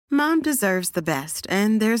Mom deserves the best,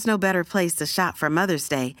 and there's no better place to shop for Mother's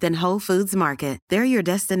Day than Whole Foods Market. They're your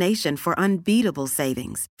destination for unbeatable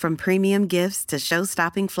savings, from premium gifts to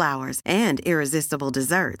show-stopping flowers and irresistible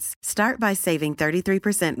desserts. Start by saving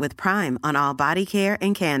 33% with Prime on all body care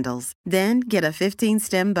and candles. Then get a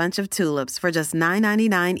 15-stem bunch of tulips for just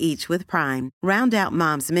 $9.99 each with Prime. Round out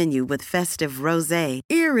Mom's menu with festive rosé,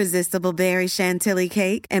 irresistible berry chantilly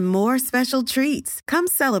cake, and more special treats. Come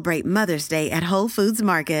celebrate Mother's Day at Whole Foods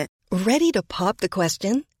Market. Ready to pop the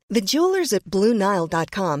question? The jewelers at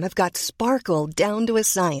BlueNile.com have got sparkle down to a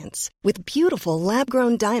science with beautiful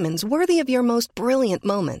lab-grown diamonds worthy of your most brilliant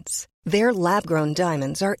moments. Their lab-grown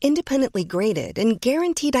diamonds are independently graded and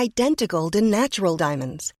guaranteed identical to natural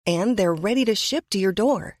diamonds, and they're ready to ship to your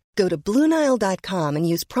door. Go to BlueNile.com and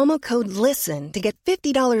use promo code LISTEN to get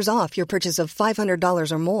 $50 off your purchase of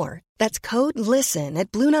 $500 or more. That's code LISTEN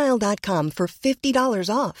at BlueNile.com for $50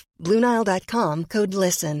 off. BlueNile.com, code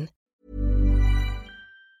LISTEN.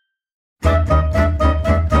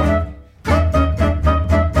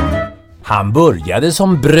 Han började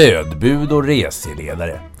som brödbud och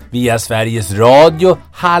reseledare. Via Sveriges Radio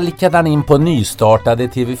halkade han in på nystartade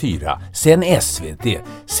TV4, sen SVT,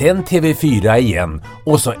 sen TV4 igen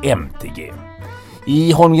och så MTG.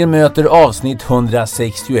 I Holmgren möter avsnitt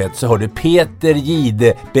 161 så hörde Peter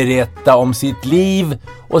Jihde berätta om sitt liv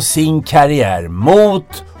och sin karriär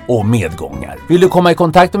mot och medgångar. Vill du komma i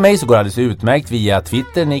kontakt med mig så går det alldeles utmärkt via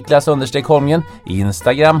Twitter Niklas_Holmgren,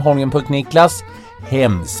 Instagram Holmgren.Niklas,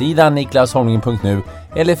 hemsidan niklasholmgren.nu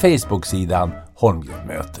eller Facebook-sidan Holmgren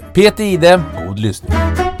möter. Peter Jihde, god lyssning.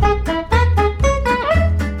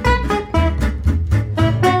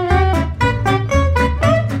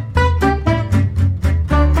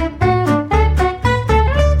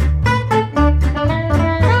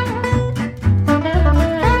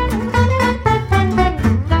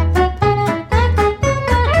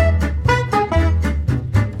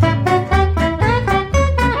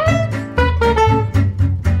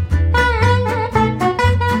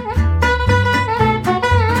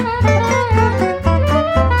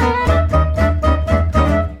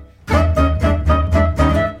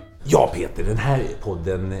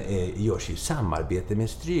 Podden görs i samarbete med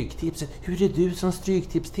Stryktipset. Hur är du som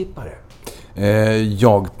stryktipstippare?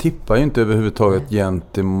 Jag tippar ju inte överhuvudtaget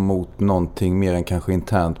gentemot någonting mer än kanske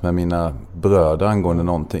internt med mina bröder angående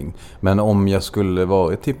någonting. Men om jag skulle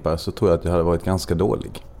varit tippare så tror jag att jag hade varit ganska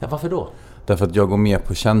dålig. Ja, varför då? Därför att jag går mer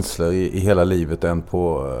på känslor i hela livet än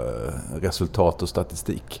på resultat och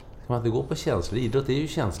statistik. Kan man inte gå på känslor? Idrott är ju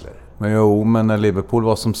känslor. Men när Liverpool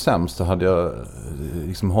var som sämst så hade jag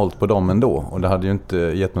liksom hållit på dem ändå. Och det hade ju inte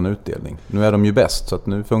gett någon utdelning. Nu är de ju bäst så att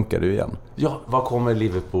nu funkar det ju igen. Ja, var kommer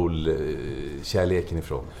Liverpool-kärleken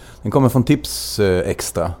ifrån? Den kommer från Tips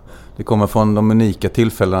Extra. Det kommer från de unika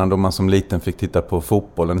tillfällena då man som liten fick titta på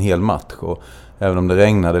fotboll en hel match. Och även om det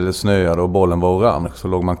regnade eller snöade och bollen var orange så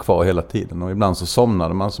låg man kvar hela tiden. Och ibland så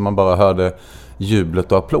somnade man så man bara hörde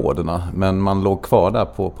jublet och applåderna. Men man låg kvar där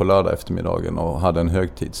på lördag eftermiddagen och hade en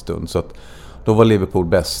högtidsstund. Så att då var Liverpool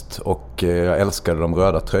bäst och jag älskade de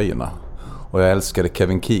röda tröjorna. Och jag älskade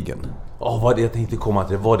Kevin Keegan. Vad det jag tänkte komma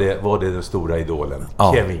till. Var det den stora idolen?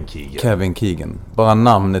 Ja, Kevin Keegan. Kevin Keegan. Bara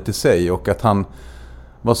namnet i sig och att han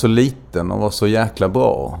var så liten och var så jäkla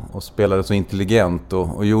bra och spelade så intelligent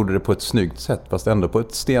och gjorde det på ett snyggt sätt fast ändå på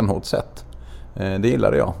ett stenhårt sätt. Det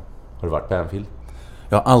gillade jag. Har du varit på Anfield?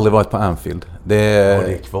 Jag har aldrig varit på Anfield. Det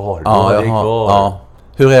är kvar. Ja.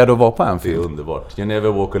 Hur är det att vara på Anfield? Det är underbart. You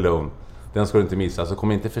never walk alone. Den ska du inte missa. Så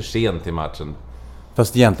kom inte för sent till matchen.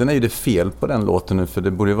 Fast egentligen är ju det fel på den låten nu. För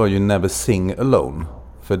det borde ju vara You never sing alone.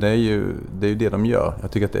 För det är ju det de gör.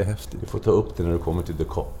 Jag tycker att det är häftigt. Du får ta upp det när du kommer till The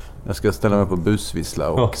Cop. Jag ska ställa mig på busvissla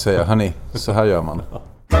och säga, hörni, så här gör man.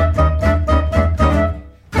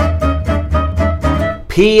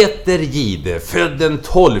 Peter Jihde, född den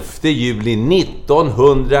 12 juli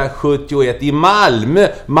 1971 i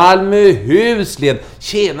Malmöhus län.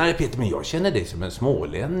 Tjenare Peter, men jag känner dig som en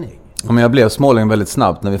smålänning. Ja, men jag blev smålänning väldigt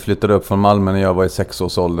snabbt när vi flyttade upp från Malmö när jag var i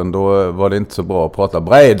 6-årsåldern. Då var det inte så bra att prata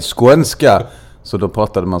bredskånska. Så då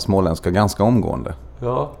pratade man småländska ganska omgående.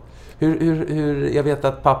 Ja. Hur jag vet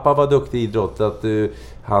att pappa var duktig i idrott. Att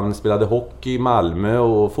han spelade hockey i Malmö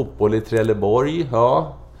och fotboll i Trelleborg.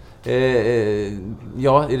 Ja.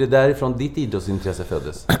 Är det därifrån ditt idrottsintresse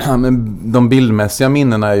föddes? Men de bildmässiga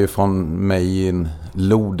minnena är ju från mig i en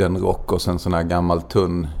lodenrock och sen sån här gammal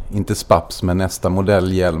tunn, inte spaps men nästa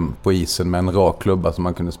modellhjälm på isen med en rak klubba som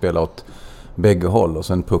man kunde spela åt bägge håll och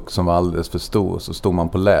sen en puck som var alldeles för stor och så stod man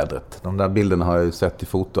på lädret. De där bilderna har jag ju sett i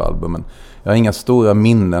fotoalbumen. Jag har inga stora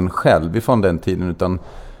minnen själv ifrån den tiden utan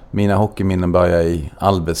mina hockeyminnen börjar i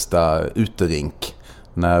Alvesta uterink.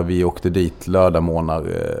 när vi åkte dit lördagmorgnar,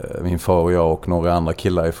 min far och jag och några andra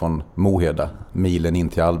killar ifrån Moheda, milen in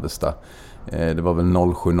till Alvesta. Det var väl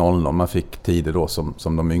 07.00, man fick tider då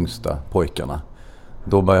som de yngsta pojkarna.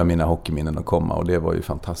 Då började mina hockeyminnen att komma och det var ju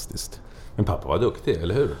fantastiskt. Men pappa var duktig,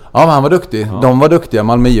 eller hur? Ja, han var duktig. Ja. De var duktiga.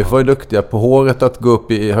 Malmö IF var ju duktiga på håret att gå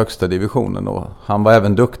upp i högsta divisionen. Och han var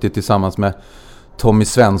även duktig tillsammans med Tommy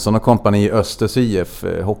Svensson och kompani i Östers IF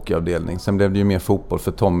hockeyavdelning. Sen blev det ju mer fotboll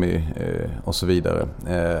för Tommy och så vidare.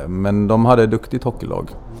 Men de hade ett duktigt hockeylag.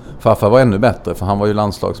 Farfar var ännu bättre för han var ju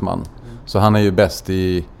landslagsman. Så han är ju bäst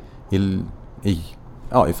i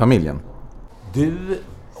familjen. Du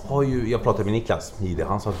har ju, jag pratade med Niklas Hide,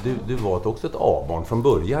 han sa att du var också ett A-barn från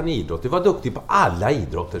början i idrott. Du var duktig på alla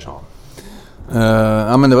idrotter, sa han.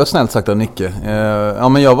 Ja, men det var snällt sagt av Nicke. Ja,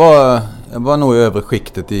 men jag var nog i övre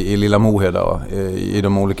skiktet i lilla Moheda i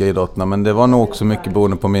de olika idrotterna. Men det var nog också mycket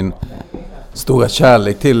beroende på min stora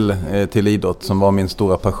kärlek till idrott som var min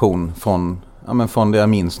stora passion från det jag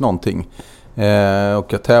minns någonting.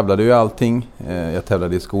 Och jag tävlade ju i allting. Jag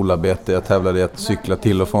tävlade i skolarbete, jag tävlade i att cykla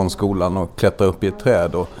till och från skolan och klättra upp i ett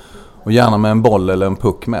träd och gärna med en boll eller en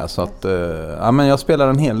puck med. Så att, men jag spelade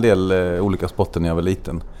en hel del olika sporter när jag var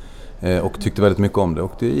liten och tyckte väldigt mycket om det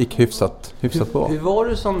och det gick hyfsat bra. Hur var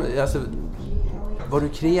du var du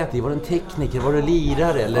kreativ? Var du en tekniker? Var du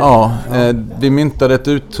lirare? Eller? Ja, vi myntade ett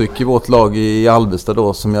uttryck i vårt lag i Alvesta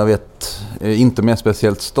då som jag vet inte mer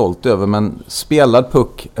speciellt stolt över, men spelad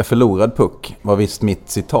puck är förlorad puck var visst mitt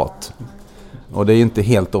citat. Och det är inte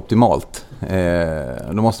helt optimalt.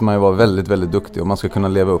 Då måste man ju vara väldigt, väldigt duktig och man ska kunna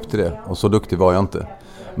leva upp till det. Och så duktig var jag inte.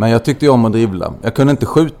 Men jag tyckte om att dribbla. Jag kunde inte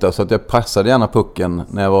skjuta så att jag passade gärna pucken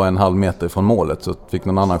när jag var 1,5 meter från målet så fick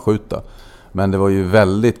någon annan skjuta. Men det var ju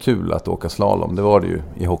väldigt kul att åka slalom. Det var det ju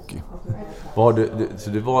i hockey.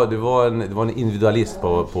 Du var en individualist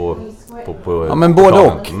på ja, men både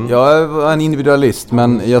och. Jag var en individualist,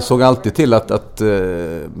 men jag såg alltid till att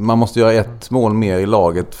man måste göra ett mål mer i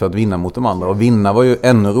laget för att vinna mot de andra. Och vinna var ju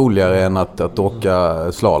ännu roligare än att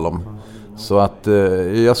åka slalom. Så att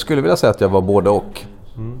jag skulle vilja säga att jag var både och.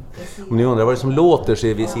 Om ni undrar vad det som låter så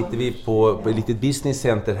sitter vi på ett litet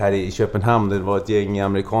businesscenter här i Köpenhamn. Det var ett gäng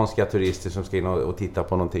amerikanska turister som ska in och titta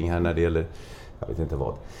på någonting här när det gäller, jag vet inte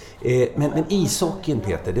vad. Men ishockeyn,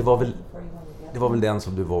 Peter, det var väl den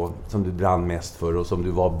som du brann mest för och som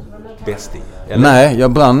du var bäst i? Eller? Nej,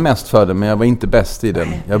 jag brann mest för det men jag var inte bäst i den.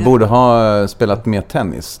 Jag borde ha spelat mer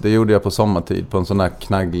tennis. Det gjorde jag på sommartid på en sån här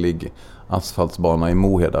knagglig asfaltsbana i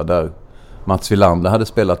Moheda där Mats Wilander hade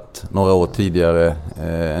spelat några år tidigare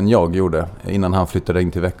än jag gjorde innan han flyttade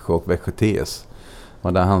in till Växjö och Växjö TS.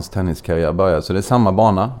 Och där hans tenniskarriär började. Så det är samma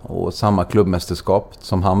bana och samma klubbmästerskap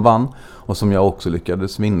som han vann och som jag också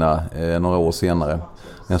lyckades vinna några år senare.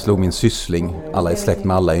 När jag slog min syssling, alla är släkt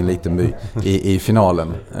med alla i en liten by, i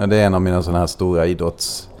finalen. Det är en av mina sådana här stora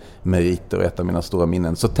idrottsmeriter och ett av mina stora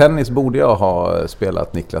minnen. Så tennis borde jag ha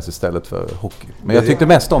spelat, Niklas, istället för hockey. Men jag tyckte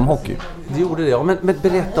mest om hockey. Du gjorde det, ja. Men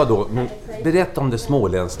berätta om det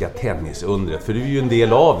småländska tennisundret. För du är ju en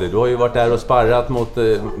del av det. Du har ju varit där och sparrat mot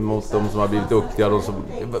de som har blivit duktiga.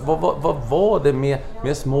 Vad var det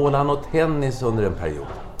med Småland och tennis under en period?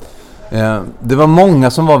 Det var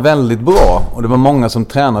många som var väldigt bra och det var många som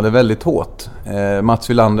tränade väldigt hårt. Mats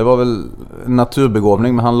Wilander var väl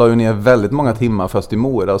naturbegåvning, men han la ju ner väldigt många timmar först i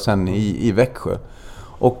Moheda och sen i Växjö.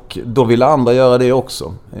 Och då ville andra göra det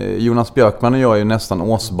också. Jonas Björkman och jag är ju nästan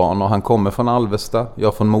årsbarn och han kommer från Alvesta,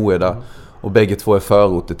 jag från Moheda och bägge två är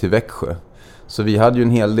förorter till Växjö. Så vi hade ju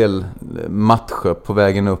en hel del matcher på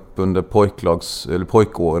vägen upp under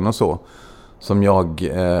pojkåren och så. Som jag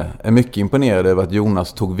är mycket imponerad över att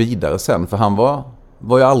Jonas tog vidare sen. För han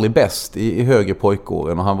var ju aldrig bäst i högre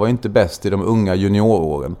pojkåren och han var inte bäst i de unga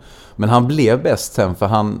junioråren. Men han blev bäst sen för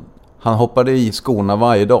han hoppade i skorna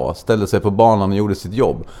varje dag, ställde sig på banan och gjorde sitt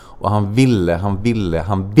jobb. Och han ville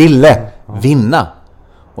vinna!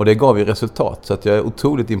 Och det gav ju resultat. Så att jag är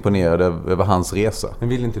otroligt imponerad över hans resa. Men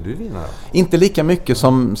vill inte du vinna då? Inte lika mycket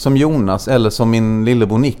som Jonas eller som min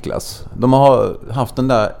lillebror Niklas. De har haft den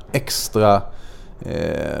där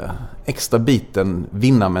extra biten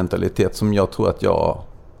vinnarmentalitet som jag tror att jag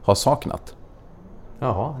har saknat.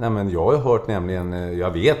 Jaha, nej men jag har hört nämligen,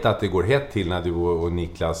 jag vet att det går hett till när du och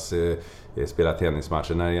Niklas spelar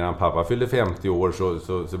tennismatcher. När er pappa fyllde 50 år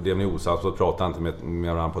så blev ni osams och pratade inte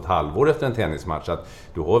med varandra på ett halvår efter en tennismatch. Så att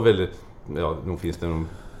du har väl, ja, nog finns det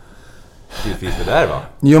där, va?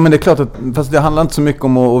 Jo, men det är klart att, fast det handlar inte så mycket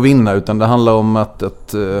om att vinna, utan det handlar om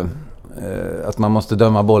att man måste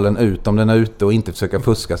döma bollen ut om den är ute och inte försöka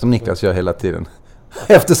fuska som Niklas gör hela tiden.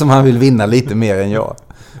 Eftersom han vill vinna lite mer än jag.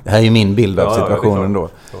 Det här är ju min bild av situationen då.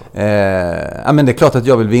 Men det är klart att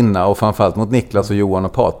jag vill vinna och framförallt mot Niklas och Johan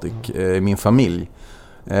och Patrik, min familj.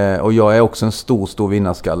 Och jag är också en stor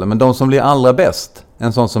vinnarskalle. Men de som blir allra bäst,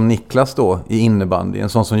 en sån som Niklas då i innebandy, en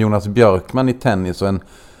sån som Jonas Björkman i tennis och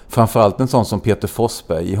framförallt en sån som Peter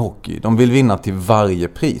Forsberg i hockey. De vill vinna till varje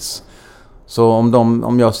pris. Så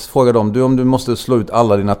om jag frågar dem, om du måste slå ut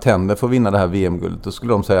alla dina tänder för att vinna det här VM-guldet, då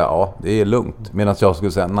skulle de säga ja, det är lugnt. Medan jag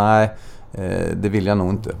skulle säga nej, det vill jag nog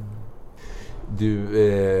inte. Du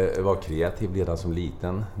var kreativ redan som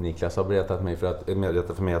liten. Niklas har berättat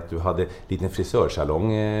för mig att du hade en liten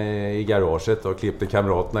frisörsalong i garaget och klippte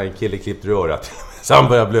kamraterna. En kille klippte rörat så han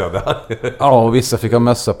började blöda. Ja, och vissa fick ha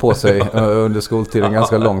mössa på sig under skoltiden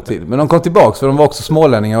ganska lång tid. Men de kom tillbaka för de var också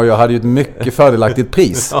smålänningar och jag hade ju ett mycket fördelaktigt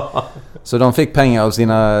pris. Så de fick pengar av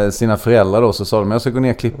sina föräldrar då, så sa de jag ska gå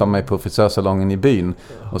ner och klippa mig på frisörsalongen i byn.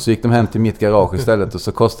 Och så gick de hem till mitt garage istället och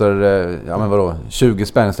så kostade det 20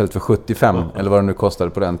 spänn istället för 75 eller vad det nu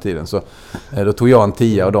kostade på den tiden. Så då tog jag en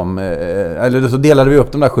 10 av dem, eller så delade vi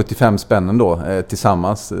upp de där 75 spännen då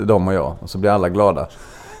tillsammans, de och jag. Och så blev alla glada.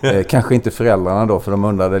 Kanske inte föräldrarna då, för de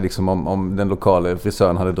undrade liksom om den lokala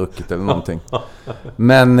frisören hade druckit eller någonting.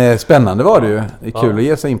 Men spännande var det ju. Det är kul att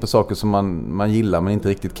ge sig in på saker som man gillar men inte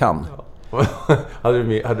riktigt kan. Hade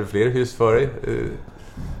du fler hyss för dig?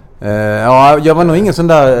 Ja, jag var nog ingen sån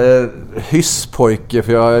där hysspojke,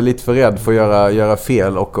 för jag är lite för rädd för att göra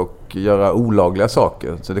fel och göra olagliga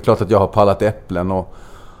saker. Så det är klart att jag har pallat äpplen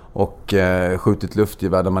och skjutit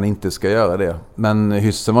luftgevär där man inte ska göra det. Men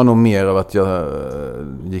hyssen var nog mer av att jag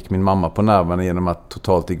gick min mamma på nerverna genom att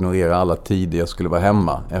totalt ignorera alla tider jag skulle vara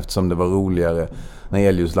hemma. Eftersom det var roligare när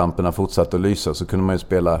elljuslamporna fortsatte att lysa, så kunde man ju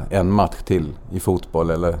spela en match till i fotboll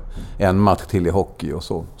eller en match till i hockey och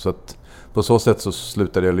så. Så att på så sätt så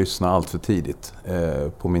slutade jag lyssna allt för tidigt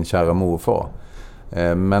på min kära mor och far.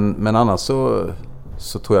 Men annars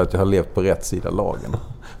så tror jag att jag har levt på rätt sida lagen.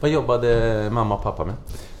 Vad jobbade mamma och pappa med?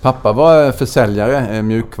 Pappa var försäljare,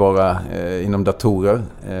 mjukvara inom datorer,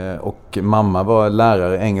 och mamma var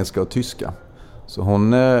lärare engelska och tyska. Så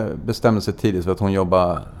hon bestämde sig tidigt för att hon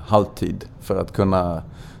jobbade halvtid för att kunna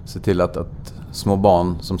se till att små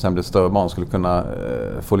barn som sen blev större barn skulle kunna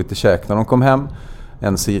få lite käk när de kom hem.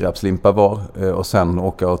 En sirapslimpa var och sen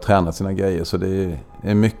åka och träna sina grejer. Så det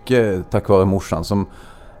är mycket tack vare morsan som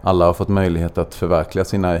alla har fått möjlighet att förverkliga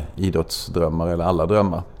sina idrottsdrömmar eller alla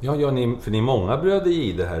drömmar. Ja, för ni är många bröder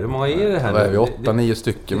i det här. Hur många är det här? Det är 8-9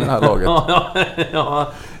 stycken med det här laget.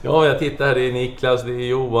 Ja, jag tittar här. Det är Niklas, det är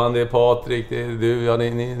Johan, det är Patrik, det är du. Ja,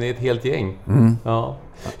 ni är ett helt gäng. Mm. Ja.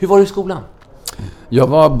 Hur var det i skolan? Jag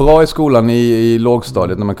var bra i skolan i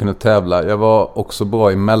lågstadiet när man kunde tävla. Jag var också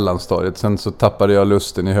bra i mellanstadiet. Sen så tappade jag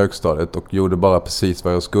lusten i högstadiet och gjorde bara precis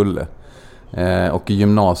vad jag skulle. Och i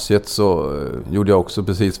gymnasiet så gjorde jag också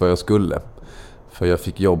precis vad jag skulle. För jag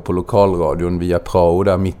fick jobb på lokalradion via prao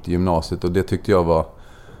där mitt i gymnasiet. Och det tyckte jag var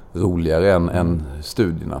roligare än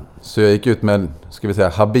studierna. Så jag gick ut med, ska vi säga,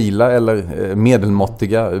 habila eller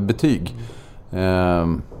medelmåttiga betyg.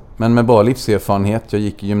 Men med bra livserfarenhet. Jag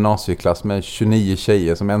gick i gymnasieklass med 29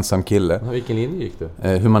 tjejer som ensam kille. Vilken linje gick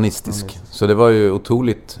du? Humanistisk. Så det var ju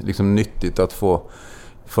otroligt liksom, nyttigt att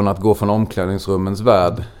från att gå från omklädningsrummens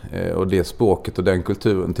värld och det språket och den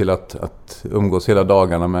kulturen till att umgås hela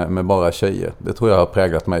dagarna med bara tjejer. Det tror jag har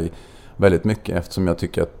präglat mig väldigt mycket, eftersom jag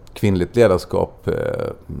tycker att kvinnligt ledarskap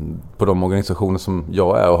på de organisationer som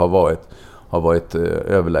jag är och har varit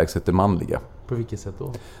överlägset det manliga. På vilket sätt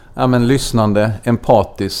då? Ja, men lyssnande,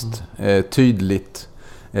 empatiskt, tydligt,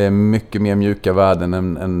 mycket mer mjuka värden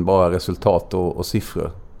än bara resultat och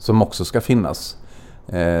siffror som också ska finnas.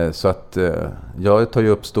 Så att jag tar ju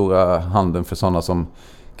upp stora handen för sådana som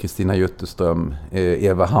Kristina Jutterström,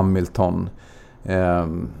 Eva Hamilton,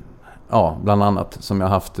 bland annat, som jag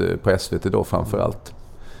haft på SVT då framförallt,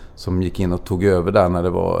 som gick in och tog över där när det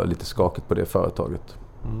var lite skakigt på det företaget.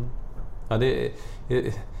 Mm. Ja,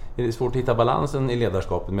 det är svårt att hitta balansen i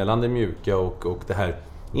ledarskapet mellan det mjuka och det här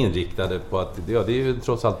inriktade på att det är ju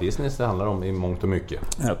trots allt business det handlar om i mångt och mycket.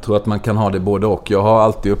 Jag tror att man kan ha det både och. Jag har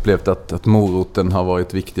alltid upplevt att moroten har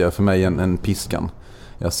varit viktigare för mig än piskan.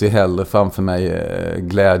 Jag ser hellre framför mig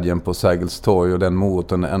glädjen på Sergels torg och den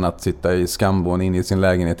moroten än att sitta i skambån inne i sin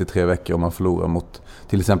lägenhet i 3 veckor om man förlorar mot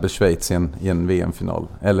till exempel Schweiz i en VM-final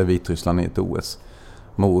eller Vitryssland i ett OS.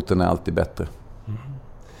 Moroten är alltid bättre. Mm.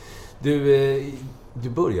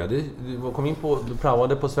 Du kom in på, du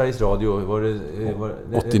praoade på Sveriges Radio, var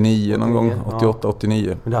det 89 någon gång, 88,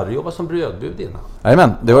 89. Men du hade jobbat som brödbud innan?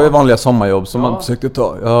 Jajamän, det var ju vanliga sommarjobb som man försökte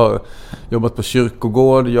ta. Jag har jobbat på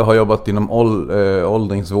kyrkogård, jag har jobbat inom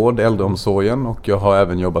åldringsvård, äldreomsorgen, och jag har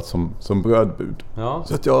även jobbat som brödbud. Ja.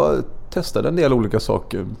 Så att jag testade en del olika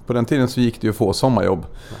saker. På den tiden så gick det ju att få sommarjobb.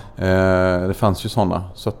 Det fanns ju sådana,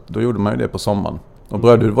 så att då gjorde man ju det på sommaren. Och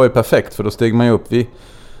brödbud var ju perfekt, för då steg man ju upp vid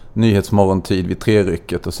nyhetsmorgontid vid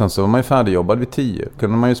 3-rycket. Och sen så var man ju färdigjobbad vid 10.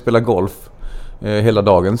 Kunde man ju spela golf hela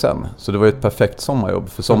dagen sen. Så det var ju ett perfekt sommarjobb.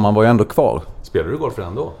 För sommaren var ju ändå kvar. Spelade du golf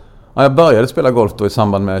redan då? Ja, jag började spela golf då i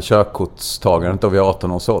samband med körkortstagandet då vid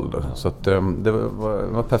 18 års ålder. Så att, det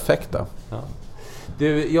var perfekt där. Ja.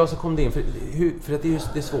 Du, så kom det in. För att det är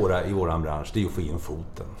just det svåra i våran bransch, det är att få in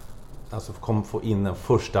foten. Alltså få in den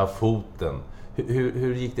första foten.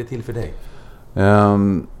 Hur gick det till för dig?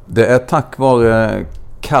 Det är tack vare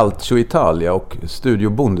Calcio Italia och Studio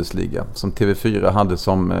Bundesliga som TV4 hade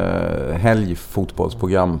som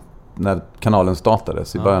helgfotbollsprogram när kanalen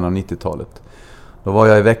startades i början av 90-talet. Då var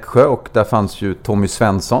jag i Växjö och där fanns ju Tommy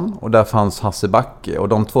Svensson och där fanns Hasse Backe. Och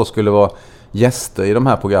de två skulle vara gäster i de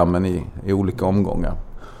här programmen i olika omgångar.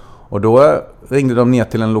 Och då ringde de ner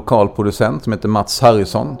till en lokal producent som heter Mats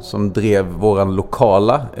Harrison som drev våran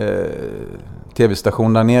lokala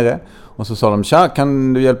tv-station där nere. Och så sa de, tja,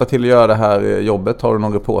 kan du hjälpa till att göra det här jobbet? Har du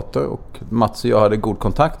någon reporter? Och Mats och jag hade god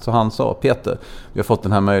kontakt så han sa, Peter, vi har fått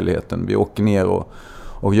den här möjligheten. Vi åker ner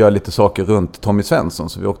och gör lite saker runt Tommy Svensson.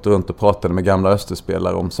 Så vi åkte runt och pratade med gamla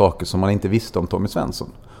Österspelare om saker som man inte visste om Tommy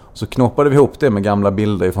Svensson. Så knoppade vi ihop det med gamla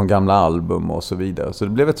bilder från gamla album och så vidare. Så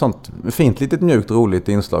det blev ett sånt fint, litet mjukt, roligt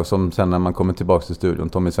inslag som sen när man kommer tillbaka till studion,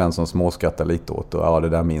 Tommy Svensson småskrattar lite åt och ja, det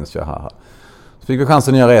där minns jag, haha. Så fick vi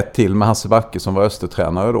chansen att göra ett till med Hasse Backe som var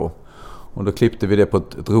Östertränare då. Och då klippte vi det på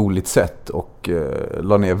ett roligt sätt och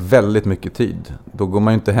la ner väldigt mycket tid. Då går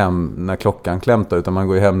man ju inte hem när klockan klämtar utan man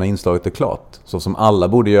går ju hem när inslaget är klart. Så som alla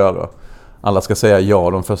borde göra. Alla ska säga ja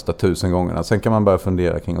de första 1000 gångerna. Sen kan man börja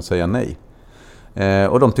fundera kring att säga nej.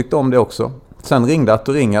 Och de tyckte om det också. Sen ringde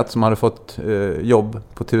Atto Ringat som hade fått jobb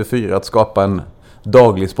på TV4 att skapa en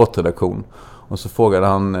daglig sportredaktion. Och så frågade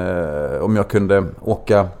han om jag kunde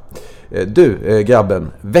åka... Du,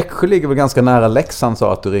 grabben, Växjö ligger väl ganska nära Leksand,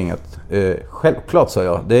 sa Atto Ringat. Självklart, sa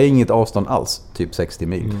jag. Det är inget avstånd alls, typ 60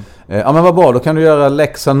 mil. Ja, men vad bra, då kan du göra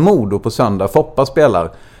Leksand-Modo på söndag. Foppa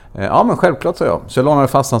spelar. Ja, men självklart, sa jag. Så jag lånade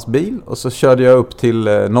fast hans bil och så körde jag upp till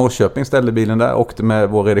Norrköping, ställde bilen där, åkte med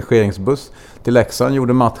vår redigeringsbuss till Leksand,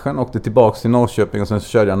 gjorde matchen, åkte tillbaka till Norrköping och sen så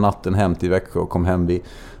körde jag natten hem till Växjö och kom hem vid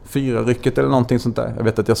 4-rycket eller någonting sånt där. Jag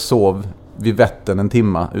vet att jag sov vid Vättern en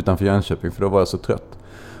timma utanför Jönköping för då var jag så trött.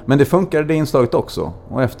 Men det funkade det inslaget också.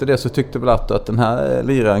 Och efter det så tyckte väl att den här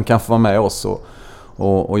liraren kan få vara med oss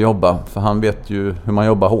och jobba. För han vet ju hur man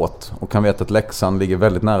jobbar hårt. Och han vet att Leksand ligger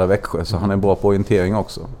väldigt nära Växjö. Så han är bra på orientering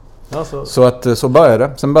också. Alltså. Så att så började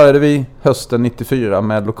det. Sen började vi hösten 94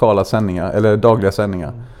 med lokala sändningar. Eller dagliga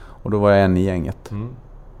sändningar. Och då var jag en i gänget. Mm.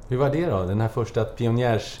 Hur var det då? Den här första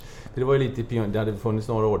pionjärs... Det var ju lite det hade funnits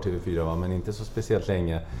några år TV4 va? Men inte så speciellt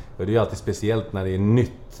länge. Det är ju alltid speciellt när det är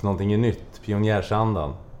nytt. Någonting är nytt.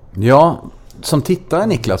 Pionjärsandan. Ja, som tittare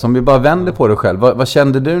Niklas, om vi bara vänder på det själv. Vad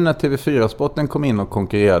kände du när TV4-sporten kom in och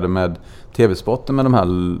konkurrerade med TV-sporten med de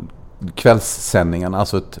här kvällssändningarna?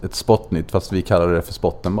 Alltså ett sportnytt, fast vi kallade det för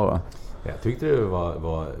sporten bara. Jag tyckte det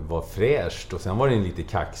var fräscht och sen var det lite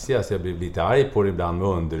kaxiga så jag blev lite arg på det ibland med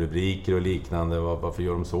underrubriker och liknande. Varför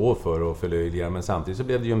gör de så för och förlöjligar? Men samtidigt så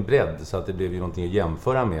blev det ju en bredd så att det blev ju någonting att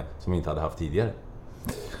jämföra med som vi inte hade haft tidigare.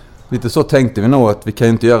 Lite så tänkte vi nog att vi kan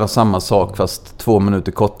ju inte göra samma sak fast 2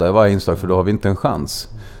 minuter kortare i varje inslag för då har vi inte en chans.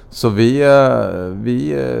 Så vi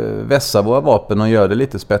vässar våra vapen och gör det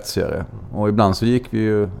lite spetsigare. Och ibland så gick vi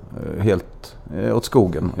ju helt åt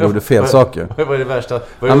skogen och gjorde fel saker. Vad var det värsta?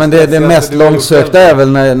 Ja, men det mest långsökta är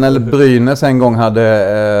väl när Brynäs en gång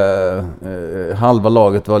hade halva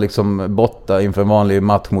laget var liksom borta inför en vanlig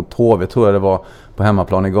match mot HV, tror jag det var, på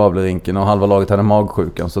hemmaplan i Gavlerinken och halva laget hade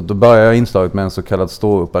magsjukan. Så då började jag inslaget med en så kallad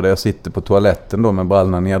ståuppa där jag sitter på toaletten då med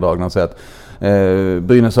brallorna neddragna och säger att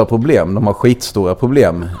Brynäs har problem, de har skitstora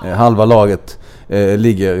problem. Halva laget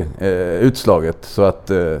ligger utslaget så att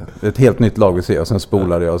ett helt nytt lag vi ser och sen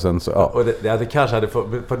spolade jag och sen så ja. Och det kanske hade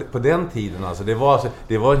på den tiden alltså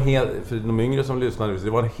det var en helt, för de yngre som lyssnade, det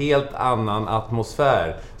var en helt annan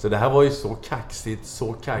atmosfär. Så det här var ju så kaxigt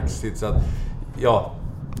så att ja.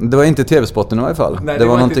 Det var inte TV-sporten i alla fall. Nej, det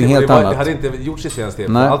var någonting helt annat. Det hade inte gjorts i svensk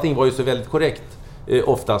TV. Allting var ju så väldigt korrekt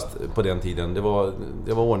oftast på den tiden. Det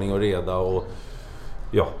var ordning och reda och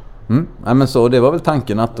ja. Ja, men så det var väl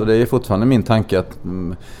tanken och det är fortfarande min tanke att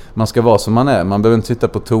man ska vara som man är. Man behöver inte sitta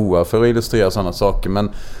på toa för att illustrera sådana saker. Men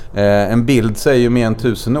en bild säger ju mer än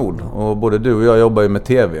 1000 ord. Och både du och jag jobbar ju med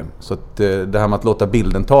TV. Så att, det här med att låta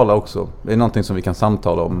bilden tala också. Det är någonting som vi kan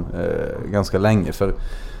samtala om ganska länge. För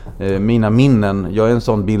mina minnen, jag är en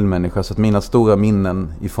sån bildmänniska så att mina stora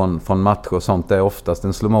minnen från matcher och sånt är oftast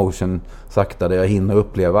en slow motion sakta där jag hinner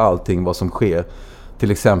uppleva allting vad som sker.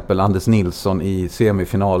 Till exempel Anders Nilsson i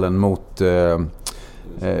semifinalen mot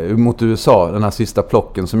mot USA, den här sista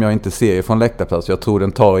plocken som jag inte ser från läktarplats. Jag tror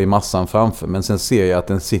den tar i massan framför, men sen ser jag att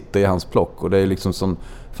den sitter i hans plock, och det är liksom som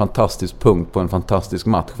fantastisk punkt på en fantastisk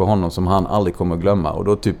match för honom som han aldrig kommer att glömma, och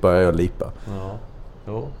då typ börjar jag lipa.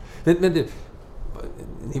 Ja. Men du,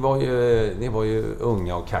 ni var ju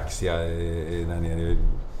unga och kaxiga när ni...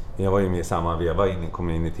 Jag var ju med i samma veva, kom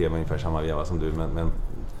in i TV ungefär samma veva som du, men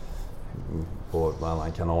på en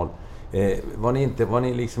annan kanal. Var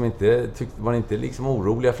ni inte liksom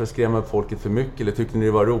oroliga för att skrämma upp folket för mycket, eller tyckte ni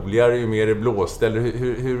det var roligare ju mer det blåste, eller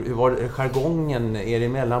hur var jargongen er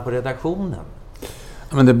emellan på redaktionen?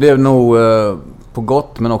 Men det blev nog på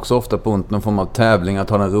gott, men också ofta på ont, någon form av tävling att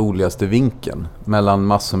ha den roligaste vinkeln mellan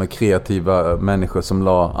massor med kreativa människor som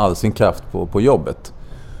la all sin kraft på jobbet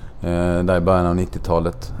där i början av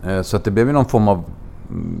 90-talet. Så att det blev någon form av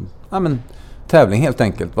tävling helt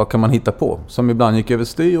enkelt. Vad kan man hitta på? Som ibland gick över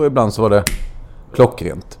styr och ibland så var det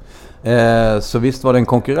klockrent. Så visst var det en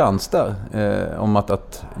konkurrens där om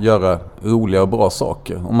att göra roliga och bra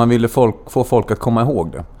saker. Om man ville få folk att komma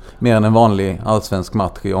ihåg det. Mer än en vanlig allsvensk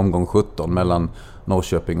match i omgång 17 mellan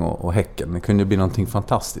Norrköping och Häcken. Det kunde ju bli någonting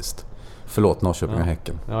fantastiskt. Förlåt, Norrköping och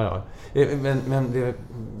Häcken. Ja. Men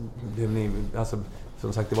det alltså,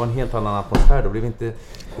 som sagt, det var en helt annan atmosfär. Då blev inte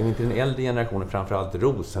den äldre generationen framförallt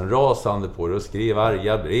rosenrasande på det och skrev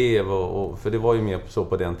arga brev. För det var ju mer så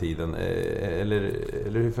på den tiden. Eller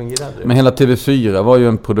hur fungerade det? Men hela TV4 var ju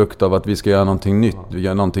en produkt av att vi ska göra någonting nytt. Vi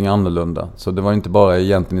gör någonting annorlunda. Så det var inte bara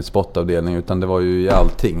egentligen i sportavdelningen, utan det var ju i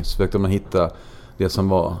allting. Så försökte man hitta det som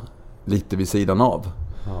var lite vid sidan av.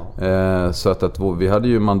 Ja. Så att vi hade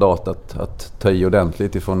ju mandat att ta i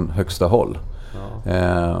ordentligt ifrån högsta håll.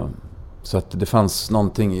 Ja. Så att det fanns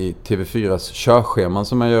någonting i TV4s körscheman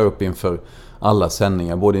som jag gör upp inför alla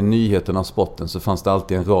sändningar. Både i nyheterna och sporten så fanns det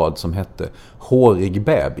alltid en rad som hette hårig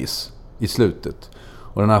bebis i slutet.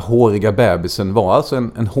 Och den här håriga bebisen var alltså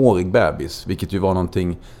en hårig bebis, vilket ju var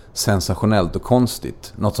någonting sensationellt och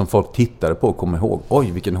konstigt. Något som folk tittade på och kom ihåg.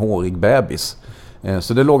 Oj, vilken hårig bebis.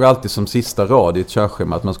 Så det låg alltid som sista rad i ett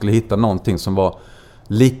körschema att man skulle hitta någonting som var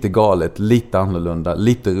lite galet, lite annorlunda,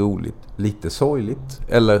 lite roligt, lite sorgligt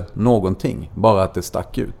eller någonting. Bara att det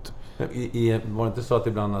stack ut. Var det inte så att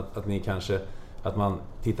ibland att ni kanske, att man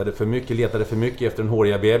letade för mycket efter den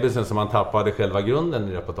håriga bebisen så man tappade själva grunden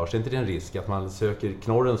i reportaget? Är inte det en risk att man söker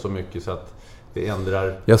knorren så mycket så att det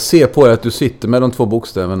ändrar? Jag ser på dig att du sitter med de 2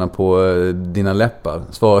 bokstäverna på dina läppar.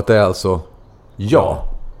 Svaret är alltså ja.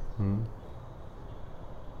 Mm.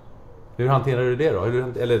 Hur hanterar du det då?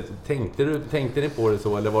 Eller tänkte ni på det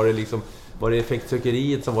så? Eller var det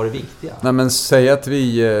effektsökeriet som var det viktiga? Nej, men säg att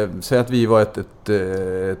vi var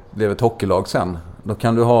ett hockeylag sen. Då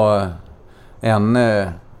kan du ha en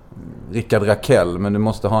Rickard Rakell, men du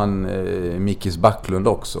måste ha en Mikis Backlund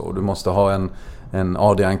också. Och du måste ha en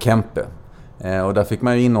Adrian Kempe. Och där fick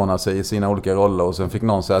man ju inordna sig i sina olika roller. Och sen fick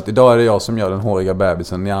någon säga att idag är det jag som gör den håriga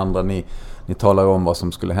bebisen. Ni andra, ni talar om vad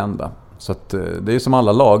som skulle hända. Så att det är ju som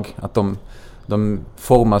alla lag, att de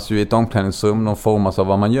formas ju i ett omklädningsrum, de formas av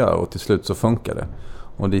vad man gör och till slut så funkar det.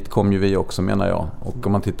 Och dit kom ju vi också, menar jag. Och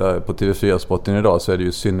om man tittar på TV4-sporten idag så är det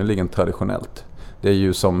ju synnerligen traditionellt. Det är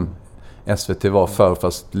ju som SVT var förr,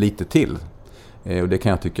 fast lite till. Och det kan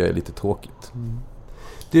jag tycka är lite tråkigt. Mm.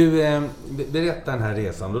 Du, berätta den här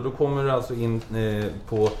resan. Då kommer du alltså in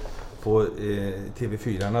på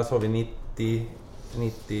TV4. Annars har vi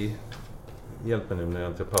 90... Hjälper nu när jag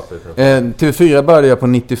inte papper för TV4 började jag på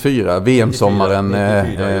 94, VM-sommaren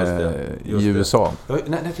i USA.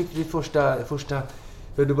 När fick du ditt första...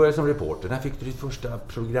 För du började som reporter. När fick du ditt första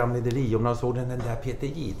programlederi? Om man såg den där Peter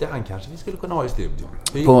Jihde, han kanske vi skulle kunna ha i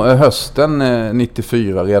studion. På hösten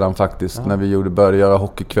 94 redan faktiskt, när vi började göra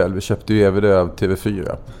hockeykväll. Vi köpte ju över det av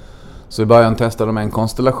TV4. Så i början testade de en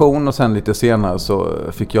konstellation och sen lite senare så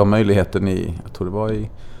fick jag möjligheten jag tror det var i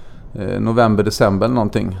november, december eller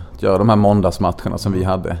någonting, att göra de här måndagsmatcherna som vi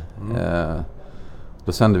hade.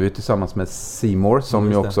 Då sände vi tillsammans med C More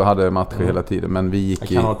som ju också hade matcher hela tiden, men vi gick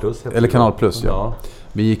Kanal Plus, ja.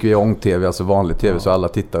 Vi gick ju i ång-tv, alltså vanlig tv, så alla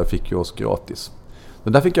tittare fick ju oss gratis. Så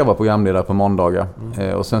där fick jag vara programledare på måndagar.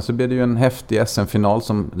 Och sen så blev det ju en häftig SM-final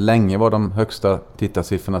som länge var de högsta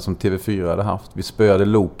tittarsiffrorna som TV4 hade haft. Vi spöade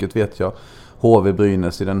Loket, vet jag. HV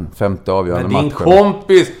Brynäs i den 5:e avgörande matchen. Men din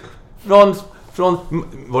kompis från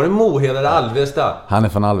var det Mohed eller Alvesta? Han är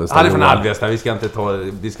från Alvesta.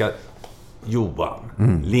 Vi ska Johan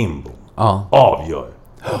Lindbom avgör.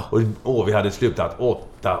 Och vi hade slutat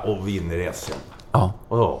 8 och vinner SM. Ja.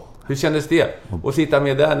 Och hur kändes det? Att sitta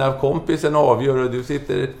med där när kompisen avgör och du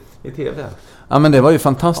sitter i TV. Ja, men det var ju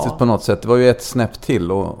fantastiskt på något sätt. Det var ju ett snäpp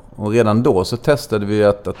till och redan då så testade vi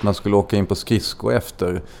att man skulle åka in på skridsko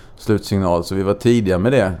efter slutsignal, så vi var tidiga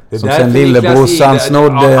med det. Som sen lillebrorsan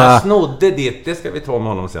snodde. Ja, han snodde det ska vi ta med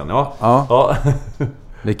honom sen. Ja.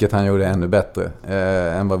 Vilket han gjorde ännu bättre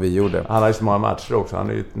än vad vi gjorde. Han har ju så många matcher också. Han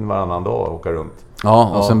är ju varannan dag och åker runt.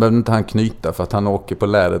 Ja, och sen behövde inte han knyta för att han åker på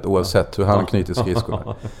lädret oavsett hur han knyter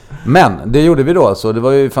skridskorna. Men det gjorde vi då alltså. Det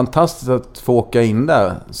var ju fantastiskt att få åka in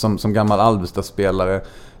där som gammal Alvesta-spelare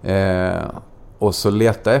och så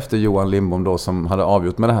leta efter Johan Lindbom då, som hade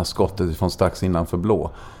avgjort med det här skottet från strax innanför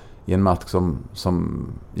blå i en match som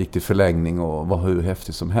gick till förlängning och var hur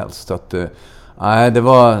häftig som helst. Så att det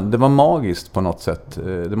var magiskt på något sätt,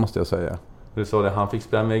 det måste jag säga. Du sa det, han fick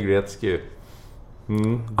spela med Gretzky.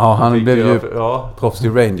 Ja, han blev ju proffs i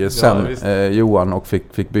Rangers sen, Johan, och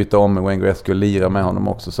fick byta om med Wayne Gretzky och lira med honom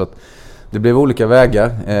också. Så att det blev olika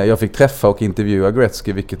vägar. Jag fick träffa och intervjua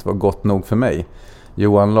Gretzky, vilket var gott nog för mig.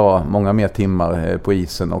 Johan la många mer timmar på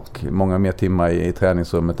isen och många mer timmar i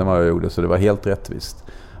träningsrummet än vad jag gjorde, så det var helt rättvist.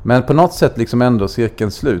 Men på något sätt liksom ändå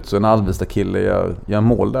cirkeln slut, så en Alvesta-kille gör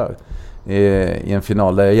mål där i en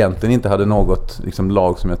final där jag egentligen inte hade något liksom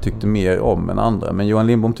lag som jag tyckte mer om än andra. Men Johan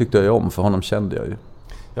Lindbom tyckte jag om, för honom kände jag ju.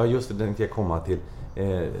 Ja, just det, tänkte jag komma till.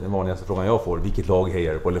 Den vanligaste frågan jag får, vilket lag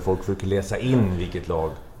hejar du på? Eller folk försöker läsa in vilket lag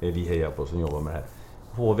vi hejar på som jobbar med det här.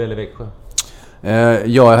 HV eller Växjö?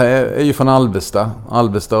 Jag är ju från Alvesta.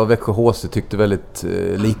 Alvesta och Växjö HC tyckte väldigt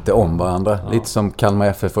lite om varandra. Ja. Lite som Kalmar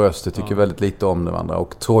FF och Öster tycker väldigt lite om varandra.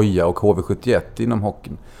 Och Troja och HV71 inom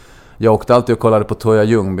hockeyn. Jag åkte alltid och kollade på Troja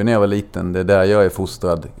Ljungby när jag var liten. Det är där jag är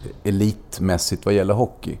fostrad elitmässigt vad gäller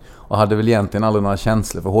hockey. Och hade väl egentligen aldrig några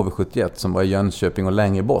känslor för HV71 som var i Jönköping och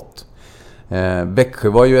längre bort. Växjö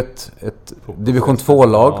var ju ett division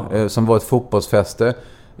 2-lag som var ett fotbollsfäste.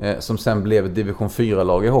 Som sen blev ett division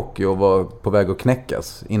 4-lag i hockey och var på väg att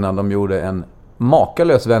knäckas innan de gjorde en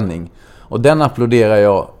makalös vändning. Och den applåderar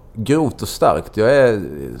jag grovt och starkt. Jag är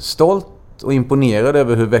stolt och imponerad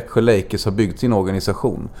över hur Växjö Lakers har byggt sin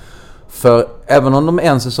organisation. För även om de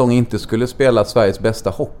en säsong inte skulle spela Sveriges bästa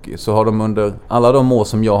hockey, så har de under alla de år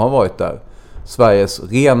som jag har varit där Sveriges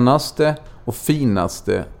renaste och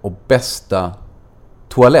finaste och bästa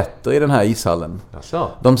toaletter i den här ishallen. Jaså.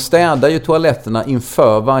 De städar ju toaletterna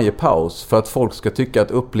inför varje paus för att folk ska tycka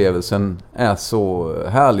att upplevelsen är så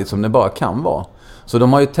härlig som det bara kan vara. Så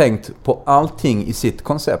de har ju tänkt på allting i sitt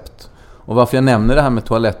koncept. Och varför jag nämner det här med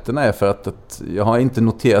toaletterna är för att jag har inte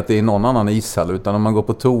noterat det i någon annan ishall, utan om man går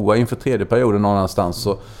på toa inför tredje perioden någon annanstans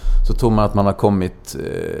så tror man att man har kommit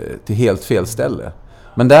till helt fel ställe.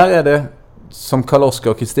 Men där är det som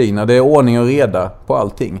Karl-Oskar och Kristina, det är ordning och reda på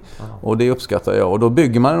allting. Och det uppskattar jag. Och då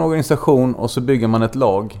bygger man en organisation och så bygger man ett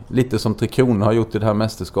lag. Lite som Tre Kronor har gjort i det här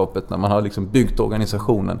mästerskapet, när man har liksom byggt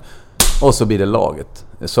organisationen. Och så blir det laget.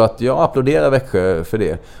 Så att jag applåderar Växjö för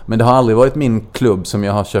det. Men det har aldrig varit min klubb som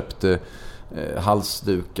jag har köpt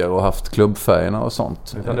halsdukar och haft klubbfärgerna och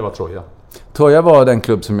sånt. Utan det var Troja? Troja var den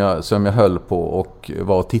klubb som jag höll på och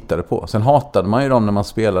var och tittade på. Sen hatade man ju dem när man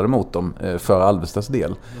spelade mot dem för Alvestas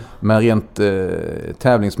del. Men rent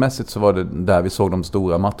tävlingsmässigt så var det där vi såg de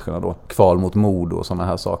stora matcherna då. Kval mot Modo och sådana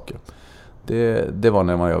här saker. Det var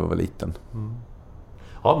när jag var liten. Mm.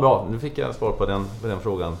 Ja, bra. Nu fick jag svar på den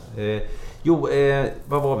frågan.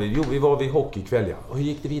 Vad var vi? Jo, vi var vid hockeykväll, ja. Och hur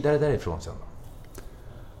gick det vidare därifrån sen då?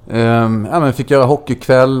 Men fick göra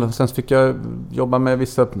hockeykväll. Sen fick jag jobba med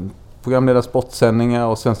vissa programledda sportsändningar.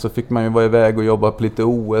 Och sen så fick man ju vara iväg och jobba på lite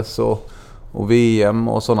OS och VM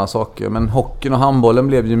och sådana saker. Men hockeyn och handbollen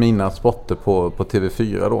blev ju mina sporter på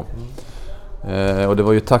TV4 då. Och det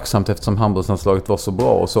var ju tacksamt eftersom handbollslandslaget var så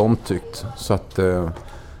bra och så omtyckt. Så att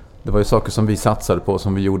det var ju saker som vi satsade på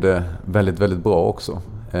som vi gjorde väldigt, väldigt bra också.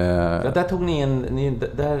 Ja, där tog ni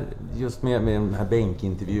där just med de här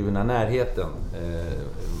bänkintervjuerna, närheten.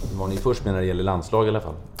 Var ni först med när det gäller landslag i alla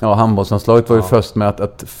fall? Ja, handbollslandslaget var ju först med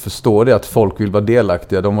att förstå det, att folk vill vara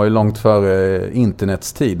delaktiga. De var ju långt före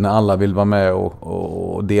internets tid när alla vill vara med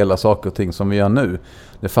och dela saker och ting som vi gör nu.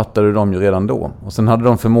 Det fattade de ju redan då. Och sen hade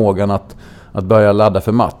de förmågan att börja ladda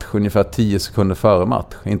för match ungefär 10 sekunder före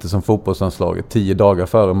match. Inte som fotbollslandslaget, 10 dagar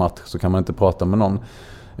före match så kan man inte prata med någon.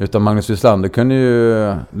 Utan Magnus Wislander kunde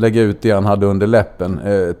ju lägga ut det han hade under läppen,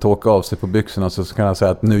 torka av sig på byxorna, så kan han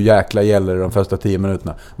säga att nu jäkla gäller det de första 10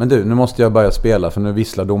 minuterna. Men du, nu måste jag börja spela för nu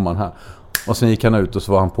visslar domaren här. Och sen gick han ut och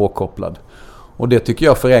så var han påkopplad. Och det tycker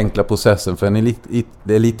jag förenklar processen för en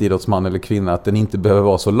elitidrottsman eller kvinna, att den inte behöver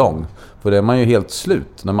vara så lång. För det är man ju helt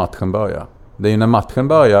slut när matchen börjar. Det är ju när matchen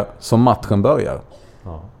börjar som matchen börjar.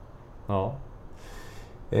 Ja.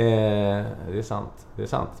 Det är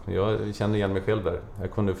sant. Men jag känner igen mig själv där.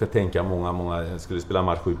 Jag kunde tänka många, jag skulle spela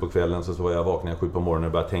match 7 på kvällen, så var jag vaknade 7 på morgonen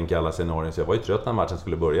och började tänka alla scenarier. Så jag var ju trött när matchen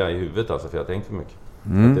skulle börja i huvudet, alltså, för jag tänkte för mycket.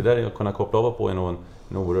 Så det där att kunna koppla av på är nog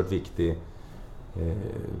en oerhört viktig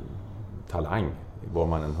talang, vad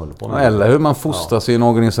man än håller på med. Eller hur man fostras i en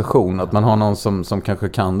organisation, att man har någon som kanske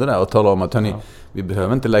kan det där och talar om att vi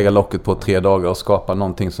behöver inte lägga locket på 3 dagar och skapa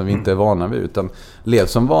någonting som vi inte är vana vid, utan lev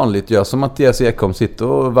som vanligt, gör som Mattias Ekholm, sitter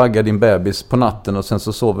och vaggar din bebis på natten och sen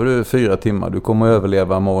så sover du 4 timmar. Du kommer att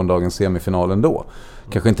överleva morgondagens semifinal ändå.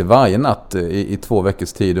 Kanske inte varje natt i 2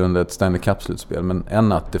 veckors tid under ett Stanley Cup-slutspel, men en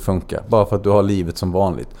natt det funkar, bara för att du har livet som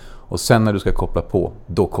vanligt. Och sen när du ska koppla på,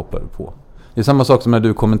 då kopplar du på. Det är samma sak som när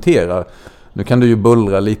du kommenterar. Nu kan du ju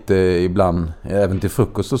bullra lite ibland, även till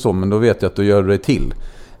frukost och så, men då vet jag att du gör dig till.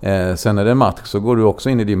 Sen när det är match så går du också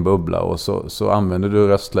in i din bubbla och så använder du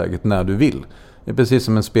röstläget när du vill. Det är precis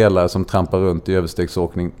som en spelare som trampar runt i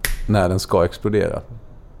överstegsåkning när den ska explodera.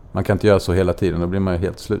 Man kan inte göra så hela tiden, då blir man ju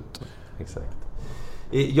helt slut. Exakt.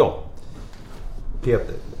 Ja,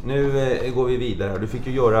 Peter, nu går vi vidare. Du fick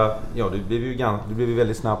ju göra, du blev ju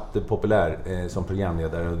väldigt snabbt populär som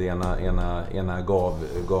programledare, och det ena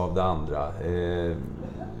gav det andra.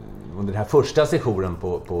 Under den här första sessionen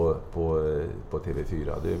på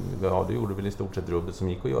TV4, du gjorde väl i stort sett rubbet som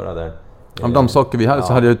gick att göra där. Av de saker vi hade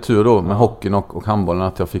så hade jag ju tur då med hockeyn och handbollen,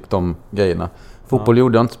 att jag fick de grejerna. Fotboll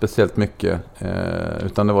gjorde jag inte speciellt mycket,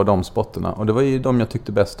 utan det var de sporterna. Och det var ju de jag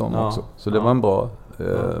tyckte bäst om också. Så det var en bra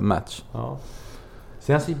match. Ja.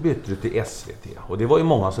 Sen så bytte du till SVT. Och det var ju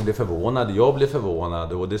många som blev förvånade. Jag blev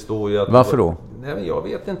förvånad. Och det står ju att varför då? Nej, men jag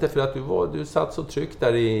vet inte, för att du satt så tryggt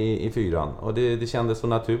där i fyran. Och det kändes så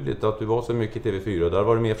naturligt att du var så mycket i TV4. Där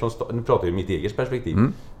var du med från nu pratar jag i mitt eget perspektiv.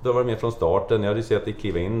 Då var du med från starten. Jag hade sett dig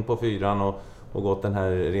kliva in på fyran och gått den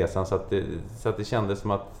här resan. Så att det kändes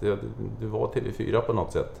som att du var TV4 på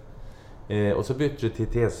något sätt. Och så bytte du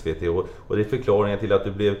till SVT. Och det är förklaringen till att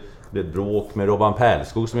du blev bråk med Robban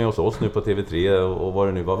Pärlskog som är hos oss nu på TV3 och vad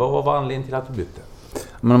det nu var. Vad var anledningen till att du bytte?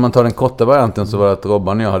 Men om man tar den korta varianten så var det att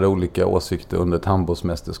Robban och jag hade olika åsikter under ett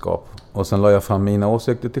handbollsmästerskap. Och sen la jag fram mina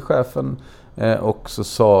åsikter till chefen, och så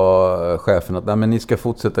sa chefen att nej, men ni ska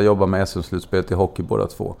fortsätta jobba med SM-slutspelet i hockey båda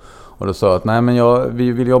två. Och då sa jag att nej, men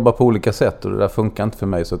vi vill jobba på olika sätt och det där funkar inte för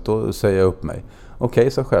mig, så då säger jag upp mig.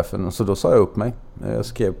 Okej, sa chefen, och så då sa jag upp mig. Jag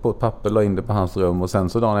skrev på ett papper, la in det på hans rum, och sen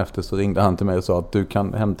så dagen efter så ringde han till mig och sa att du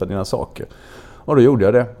kan hämta dina saker. Och då gjorde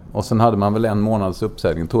jag det. Och sen hade man väl 1 månads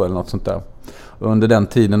uppsägning, tror jag, eller något sånt där. Och under den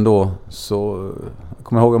tiden då så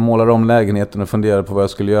kommer jag ihåg att jag målade om lägenheten och funderade på vad jag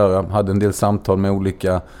skulle göra. Hade en del samtal med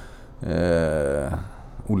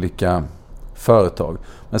olika företag.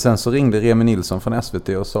 Men sen så ringde Remi Nilsson från SVT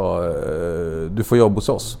och sa du får jobb hos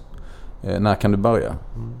oss. När kan du börja?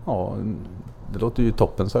 Ja, det låter ju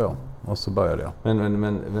toppen, sa jag. Och så började jag.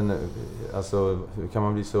 Men alltså, hur kan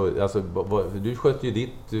man bli så... Alltså, du skötte ju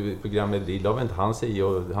ditt program med Drill, av inte han säger,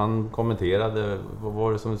 och han kommenterade. Vad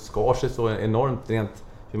var det som skar sig så enormt rent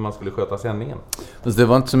hur man skulle sköta sändningen? Fast det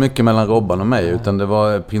var inte så mycket mellan Robban och mig, utan det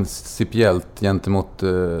var principiellt gentemot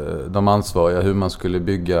de ansvariga hur man skulle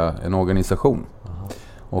bygga en organisation.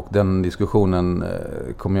 Och den diskussionen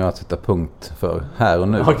kommer jag att sätta punkt för här och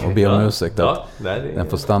nu, och be om ursäkt att den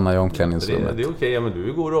får stanna i omklädningsrummet. Det är okej, men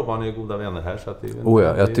du och Robban är goda vänner här. Så att det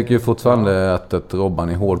jag tycker ju fortfarande att Robban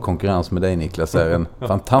i hård konkurrens med dig, Niklas, är en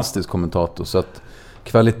fantastisk kommentator. Så att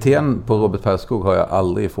kvaliteten på Robert Pärlskog har jag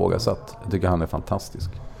aldrig ifrågasatt. Jag tycker han är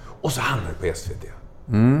fantastisk. Och så hamnar du på SVT.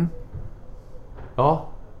 Ja,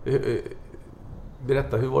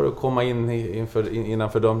 berätta, hur var det att komma in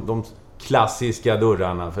innanför de klassiska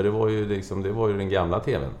dörrarna, för det var ju den gamla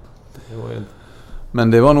tvn.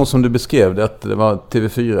 Men det var nog som du beskrev det, att det var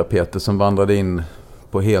TV4 Peter som vandrade in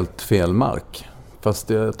på helt fel mark. Fast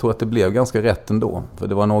jag tror att det blev ganska rätt ändå, för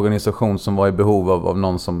det var en organisation som var i behov av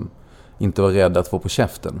någon som inte var rädd att få på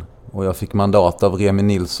käften. Och jag fick mandat av Remi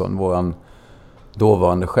Nilsson, våran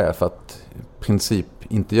dåvarande chef, att i princip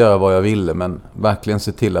inte göra vad jag ville, men verkligen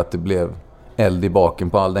se till att det blev eld i baken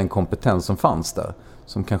på all den kompetens som fanns där,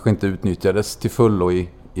 som kanske inte utnyttjades till fullo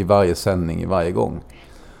i varje sändning, i varje gång.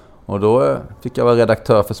 Och då fick jag vara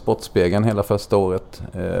redaktör för Sportspegeln hela första året,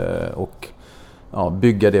 och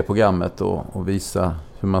bygga det programmet och visa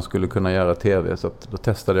hur man skulle kunna göra tv. Så att då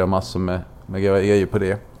testade jag massor med grejer på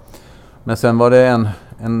det. Men sen var det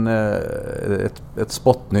ett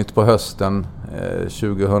Sportnytt på hösten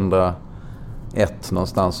 2001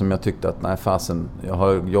 någonstans som jag tyckte att nej fasen, jag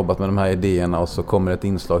har jobbat med de här idéerna, och så kommer ett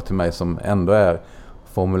inslag till mig som ändå är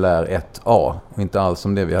formulär 1A och inte alls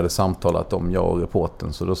som det vi hade samtalat om, jag och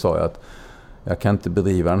reporten. Så då sa jag att jag kan inte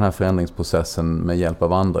bedriva den här förändringsprocessen med hjälp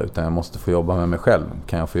av andra, utan jag måste få jobba med mig själv.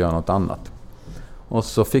 Kan jag få göra något annat? Och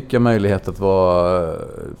så fick jag möjlighet att vara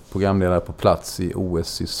programledare på plats i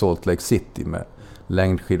OS i Salt Lake City med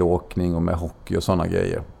längdskidåkning och med hockey och sådana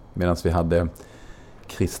grejer. Medan vi hade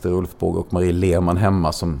Christer Ulfbåge och Marie Lehmann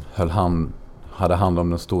hemma som hade hand om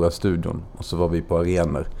den stora studion. Och så var vi på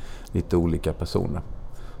arenor, lite olika personer.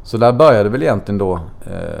 Så där började väl egentligen då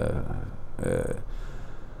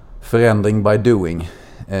förändring by doing.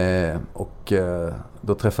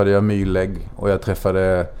 Då träffade jag Mühlegg och jag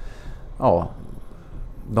träffade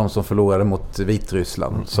de som förlorade mot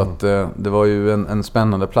Vitryssland. Så att det var ju en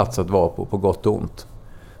spännande plats att vara på gott och ont.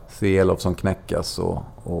 Se Elofsson knäckas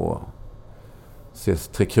och se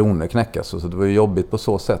Tre Kronor knäckas. Så det var ju jobbigt på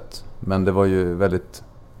så sätt. Men det var ju väldigt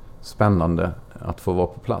spännande att få vara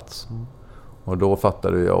på plats. Och då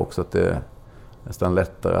fattade jag också att det är nästan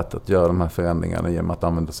lättare att göra de här förändringarna genom att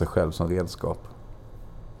använda sig själv som redskap.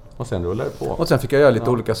 Och sen rullade det på. Och sen fick jag göra lite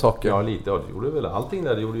olika saker. Ja, lite. Ja, du gjorde väl allting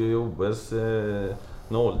där. Du gjorde ju OS,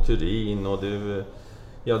 0 Turin och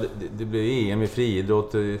det blev EM i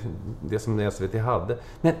friidrott, det som SVT hade.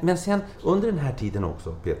 Men sen under den här tiden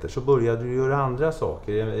också, Peter, så började du göra andra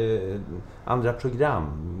saker, andra program,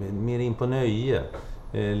 mer in på nöje.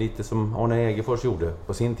 Lite som Arne Egerfors gjorde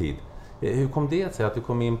på sin tid. Hur kom det sig att du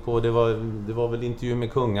kom in på, det var väl intervju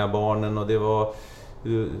med kungabarnen och det var,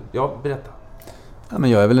 berätta. Ja, men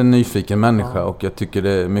jag är väl en nyfiken människa och jag tycker det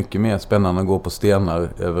är mycket mer spännande att gå på stenar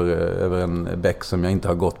över en bäck som jag inte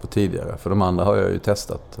har gått på tidigare. För de andra har jag ju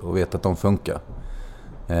testat och vet att de funkar.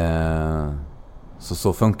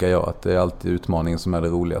 Så funkar jag, att det är alltid utmaningen som är det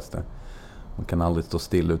roligaste. Man kan aldrig stå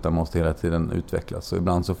still utan måste hela tiden utvecklas. Så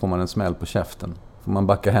ibland så får man en smäll på käften. Får man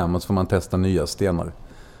backa hem och så får man testa nya stenar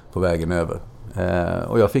på vägen över.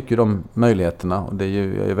 Och jag fick ju de möjligheterna och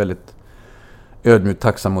jag är väldigt ödmjukt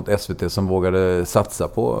tacksam mot SVT som vågade satsa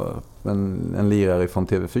på en lirare från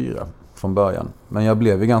TV4 från början. Men jag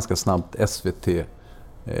blev ju ganska snabbt SVT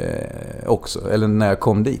också, eller när jag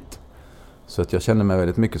kom dit. Så att jag kände mig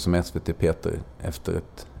väldigt mycket som SVT-Peter efter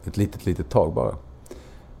ett litet tag bara.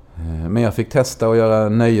 Men jag fick testa att göra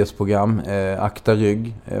nöjesprogram. Akta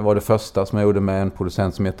rygg var det första som jag gjorde med en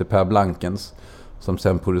producent som heter Per Blankens, som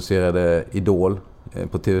sen producerade Idol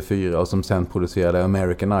på TV4 och som sen producerade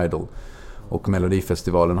American Idol. Och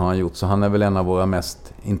Melodifestivalen har han gjort. Så han är väl en av våra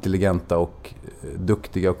mest intelligenta och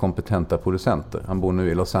duktiga och kompetenta producenter. Han bor nu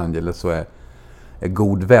i Los Angeles och är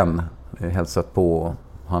god vän.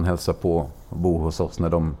 Han hälsar på och bor hos oss när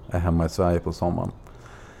de är hemma i Sverige på sommaren.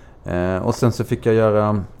 Och sen så fick jag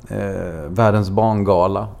göra Världens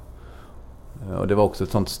barngala. Och det var också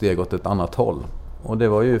ett sånt steg åt ett annat håll. Och det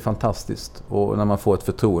var ju fantastiskt. Och när man får ett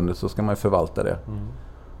förtroende så ska man ju förvalta det.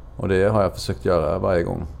 Och det har jag försökt göra varje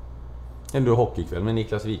gång. Du hockeykväll med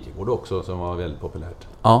Niklas Wikegård också som var väldigt populärt.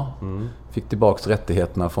 Ja, fick tillbaks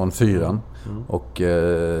rättigheterna från 4. Och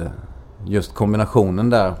just kombinationen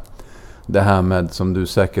där. Det här med, som du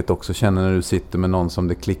säkert också känner när du sitter med någon som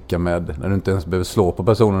det klickar med. När du inte ens behöver slå på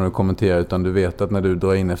personen och kommentera, utan du vet att när du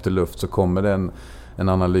drar in efter luft så kommer det en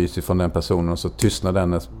analys från den personen och så tystnar den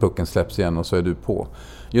när pucken släpps igen och så är du på.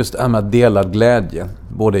 Just det här med delad glädje,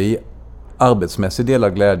 både i arbetsmässig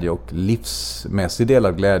delad glädje och livsmässig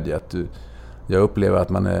delad glädje. Jag upplever att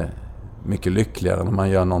man är mycket lyckligare när man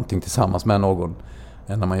gör någonting tillsammans med någon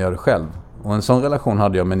än när man gör det själv. Och en sån relation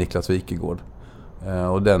hade jag med Niklas Wikegård.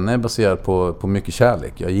 Och den är baserad på mycket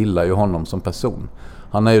kärlek. Jag gillar ju honom som person.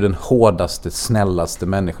 Han är ju den hårdaste, snällaste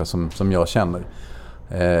människa som jag känner.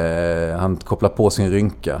 Han kopplar på sin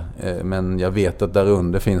rynka. Men jag vet att där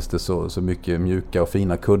under finns det så mycket mjuka och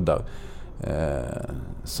fina kuddar.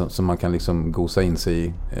 Som man kan liksom gosa in sig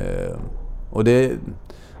i. Och det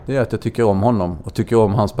är att jag tycker om honom och tycker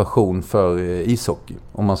om hans passion för ishockey.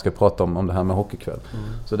 Om man ska prata om det här med hockeykväll.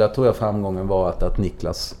 Så där tror jag framgången var att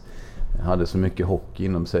Niklas hade så mycket hockey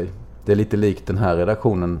inom sig. Det är lite likt den här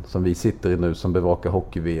redaktionen som vi sitter i nu som bevakar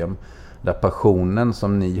hockey-VM. Där passionen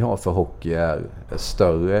som ni har för hockey är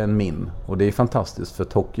större än min. Och det är fantastiskt för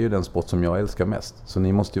hockey är den sport som jag älskar mest. Så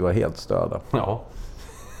ni måste ju vara helt störda. Ja.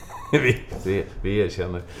 Vi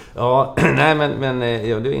erkänner. Ja, nej men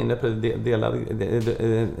du är inne på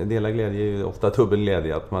delad glädje är ju ofta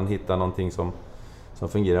dubbelglädje, att man hittar någonting som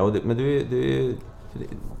fungerar. Men du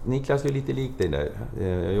Niklas är lite lik dig där.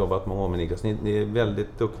 Jag har jobbat många år med Niklas. Ni är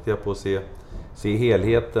väldigt duktiga på att se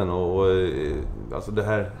helheten och alltså det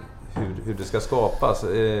här hur det ska skapas.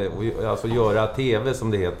 Alltså göra TV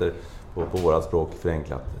som det heter på våra språk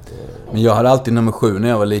förenklat. Men jag hade alltid nummer 7 när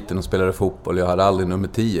jag var liten och spelade fotboll. Jag hade aldrig nummer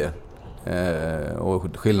 10.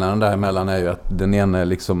 Och skillnaden däremellan är ju att den ena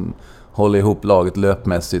liksom håller ihop laget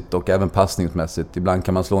löpmässigt och även passningsmässigt. Ibland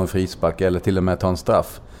kan man slå en frispark eller till och med ta en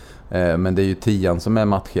straff. Men det är ju 10 som är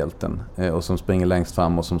matchhjälten och som springer längst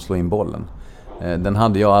fram och som slår in bollen. Den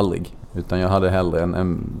hade jag aldrig, utan jag hade hellre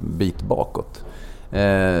en bit bakåt.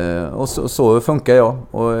 Och så funkar jag.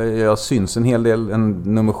 Och jag syns en hel del. En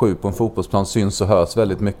nummer 7 på en fotbollsplan syns och hörs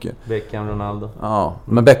väldigt mycket. Beckham, Ronaldo. Ja,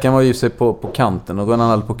 men Beckham var ju sig på kanten och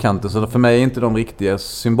Ronaldo på kanten. Så för mig är inte de riktiga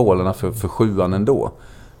symbolerna för 7an ändå.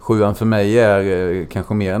 7an för mig är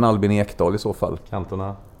kanske mer än Albin Ekdal i så fall.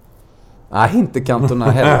 Cantona? Nej, inte Cantona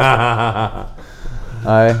heller.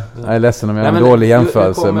 Nej, jag är ledsen om jag är en dålig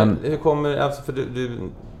jämförelse. Hur kommer alltså för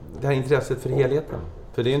det här intresset för helheten?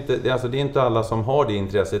 För det är inte alla som har det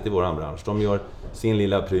intresset i våran bransch. De gör sin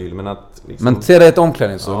lilla pryl, men att liksom... Men se det ett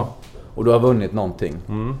omklädningsrum och du har vunnit någonting.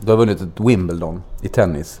 Du har vunnit ett Wimbledon i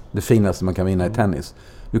tennis. Det finaste man kan vinna i tennis.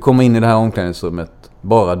 Du kommer in i det här omklädningsrummet,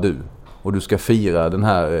 bara du. Och du ska fira den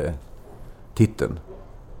här titeln.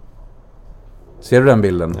 Ser du den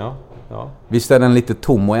bilden? Ja. Visst är den lite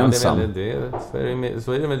tom och ensam?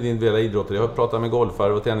 Så är det med individuella idrotter. Jag har pratat med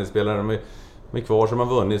golfare och tennisspelare. De är kvar som har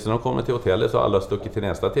vunnit. Så de kommer till hotellet så har alla stuckit till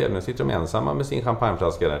nästa tävling. Nu sitter de ensamma med sin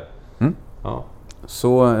champagneflaska där. Ja.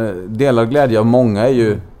 Så delad glädje av många är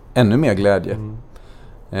ju ännu mer glädje.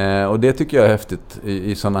 Och det tycker jag är häftigt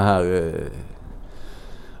i såna här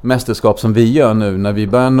mästerskap som vi gör nu. När vi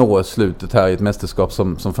börjar nå slutet här i ett mästerskap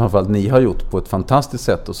som framförallt ni har gjort på ett fantastiskt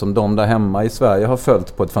sätt. Och som de där hemma i Sverige har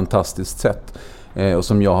följt på ett fantastiskt sätt. Och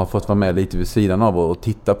som jag har fått vara med lite vid sidan av och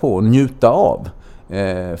titta på och njuta av.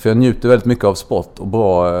 För jag njuter väldigt mycket av sport och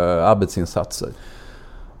bra arbetsinsatser.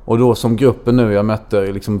 Och då som gruppen nu, jag mötte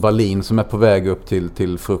liksom Wallin som är på väg upp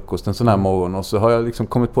till frukost en sån här morgon. Och så har jag liksom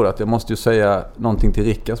kommit på det att jag måste ju säga någonting till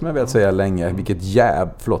Rickard som jag vill säga länge.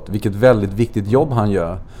 Vilket väldigt viktigt jobb han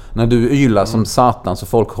gör. När du ylar som satan så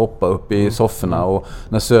folk hoppar upp i sofforna. Och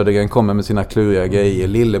när Södergren kommer med sina kluriga grejer.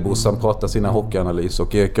 Lillebrorsan pratar sina hockeyanalys.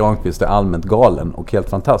 Och Erik Granqvist är allmänt galen och helt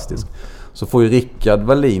fantastisk. Så får ju Rickard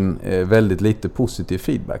Wallin väldigt lite positiv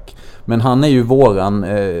feedback. Men han är ju våran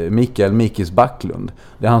Mikis Backlund.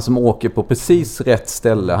 Det är han som åker på precis rätt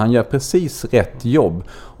ställe. Han gör precis rätt jobb.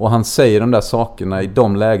 Och han säger de där sakerna i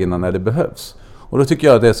de lägena när det behövs. Och då tycker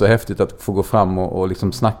jag att det är så häftigt att få gå fram och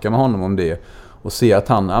liksom snacka med honom om det. Och se att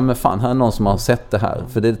men fan, här är någon som har sett det här.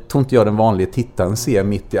 För det tror inte jag den vanliga tittaren ser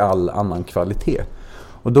mitt i all annan kvalitet.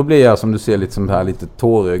 Och då blir jag som du ser lite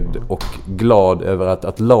tårögd och glad över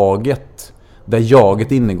att laget där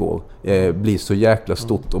jaget innegår blir så jäkla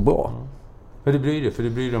stort och bra. Men du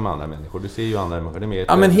bryr dig om andra människor. Du ser ju andra människor. Det är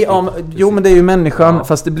mer men det är ju människan,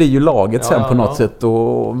 fast det blir ju laget sen på något sätt.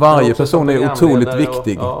 Och varje person är otroligt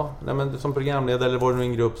viktig. Men som programledare eller var du i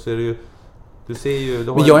en grupp så är det ju...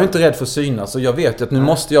 Men jag är inte rädd för att synas och jag vet att nu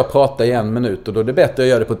måste jag prata i 1 minut och då är det bättre att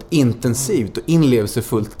göra det på ett intensivt och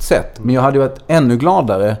inlevelsefullt sätt. Men jag hade ju varit ännu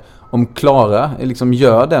gladare om Klara liksom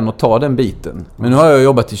gör den och tar den biten. Men nu har jag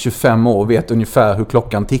jobbat i 25 år och vet ungefär hur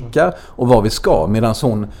klockan tickar och vad vi ska. Medan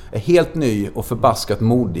hon är helt ny och förbaskat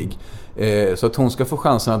modig. Så att hon ska få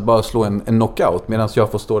chansen att bara slå en knockout medan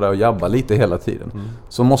jag får stå där och jabba lite hela tiden.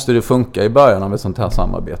 Så måste det funka i början av ett sånt här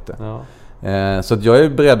samarbete. Så att jag är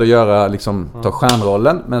beredd att göra ta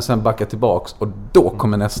stjärnrollen men sen backa tillbaks och då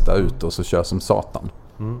kommer nästa ut och så kör som satan.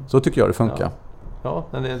 Så tycker jag det funkar. Ja,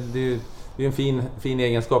 men det är ju en fin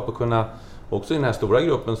egenskap att kunna också i den här stora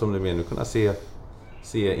gruppen som du är med nu kunna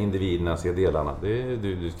se individerna, se delarna.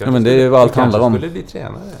 Men det är vad allt handlar om. Du skulle bli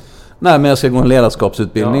tränare. Nej, men jag ska gå en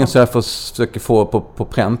ledarskapsutbildning så jag försöker få på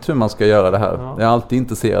pränt hur man ska göra det här. Det har alltid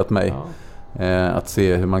intresserat mig att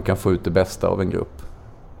se hur man kan få ut det bästa av en grupp.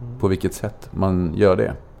 På vilket sätt man gör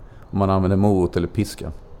det. Om man använder morot eller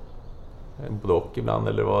piska. Block ibland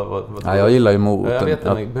eller vad Nej, jag gillar ju moroten. Jag vet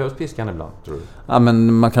inte, behövs piskan ibland tror du? Ja,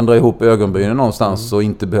 men man kan dra ihop ögonbrynen någonstans och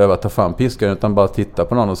inte behöva ta fram piskan utan bara titta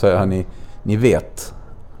på någon och säga ni vet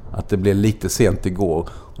att det blev lite sent igår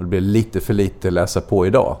och det blev lite för lite läsa på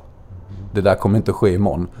idag. Det där kommer inte att ske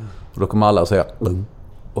imorgon. Och då kommer alla att säga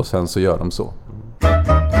och sen så gör de så.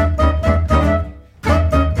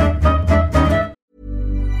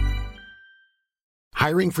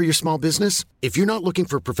 Hiring for your small business? If you're not looking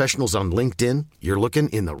for professionals on LinkedIn, you're looking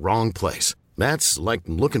in the wrong place. That's like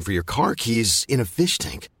looking for your car keys in a fish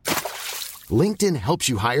tank. LinkedIn helps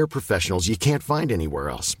you hire professionals you can't find anywhere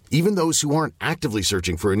else, even those who aren't actively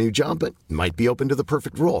searching for a new job but might be open to the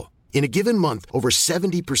perfect role. In a given month, over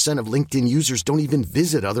 70% of LinkedIn users don't even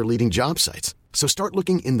visit other leading job sites. So start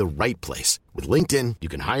looking in the right place. With LinkedIn, you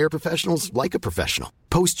can hire professionals like a professional.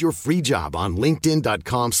 Post your free job on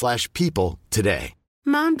linkedin.com/people today.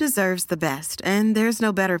 Mom deserves the best, and there's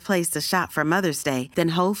no better place to shop for Mother's Day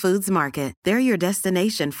than Whole Foods Market. They're your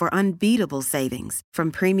destination for unbeatable savings, from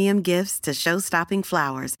premium gifts to show-stopping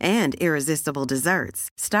flowers and irresistible desserts.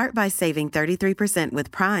 Start by saving 33% with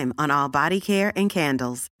Prime on all body care and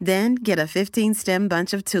candles. Then get a 15-stem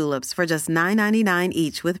bunch of tulips for just $9.99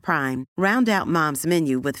 each with Prime. Round out Mom's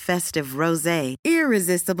menu with festive rosé,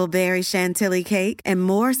 irresistible berry chantilly cake, and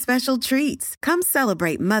more special treats. Come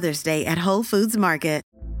celebrate Mother's Day at Whole Foods Market.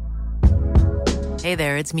 Hey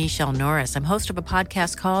there, it's Michelle Norris. I'm host of a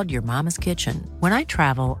podcast called Your Mama's Kitchen. When I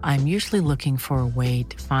travel, I'm usually looking for a way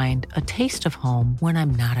to find a taste of home when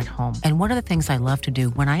I'm not at home. And one of the things I love to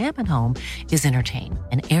do when I am at home is entertain.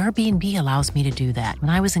 And Airbnb allows me to do that.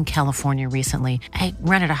 When I was in California recently, I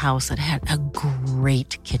rented a house that had a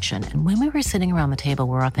great kitchen. And when we were sitting around the table,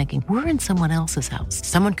 we were all thinking, we're in someone else's house.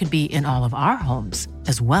 Someone could be in all of our homes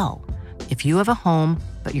as well. If you have a home,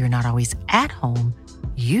 but you're not always at home,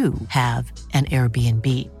 you have an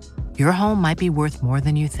Airbnb. Your home might be worth more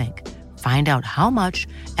than you think. Find out how much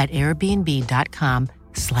at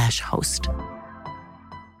airbnb.com/host.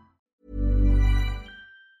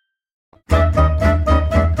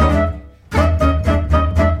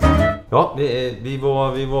 Ja, vi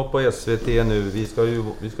var på SVT nu.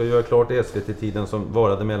 Vi ska göra klart SVT-tiden som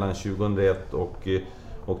varade mellan 2001 och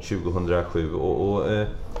 2007.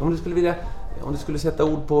 Om du skulle sätta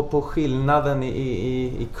ord på skillnaden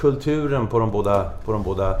i kulturen på de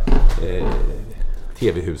båda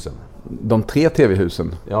tv-husen. De 3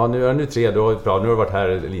 tv-husen. Ja, nu är det 3. Nu har du varit här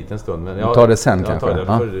en liten stund. Men tar det sen kanske.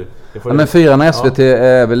 Men 4 SVT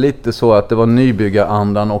är väl lite så att det var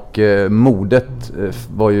nybyggarandan och modet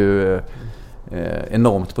var ju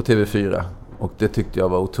enormt på TV4. Och det tyckte jag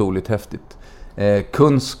var otroligt häftigt.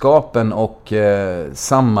 Kunskapen och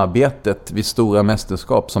samarbetet vid stora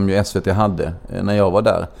mästerskap som ju SVT hade när jag var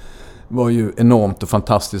där var ju enormt och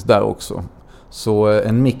fantastiskt där också. Så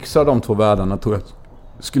en mix av de 2 världarna tror jag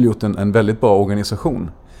skulle gjort en väldigt bra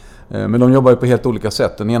organisation. Men de jobbar ju på helt olika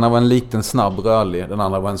sätt. Den ena var en liten, snabb, rörlig. Den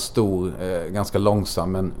andra var en stor, ganska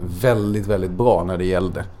långsam men väldigt, väldigt bra när det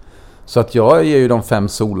gällde. Så att jag ger ju de 5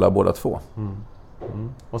 solar båda 2.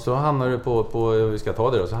 Och så hamnar du på vi ska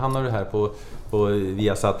ta det då, så hamnar du här på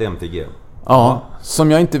Viasat MTG. Ja,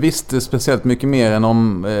 som jag inte visste speciellt mycket mer än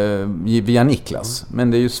om via Niklas.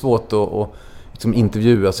 Men det är ju svårt att liksom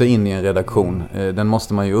intervjua sig in i en redaktion. Den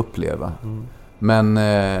måste man ju uppleva. Men det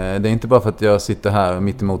är inte bara för att jag sitter här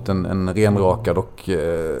mitt emot en renrakad och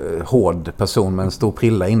hård person med en stor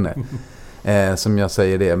prilla inne som jag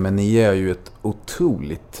säger det. Men ni gör ju ett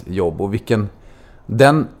otroligt jobb. Och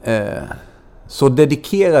så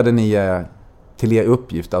dedikerade ni är till er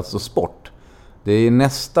uppgift, alltså sport. Det är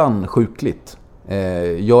nästan sjukligt.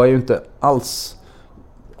 Jag är ju inte alls...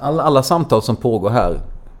 Alla samtal som pågår här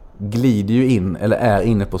glider ju in, eller är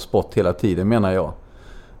inne på sport hela tiden, menar jag.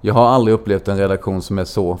 Jag har aldrig upplevt en redaktion som är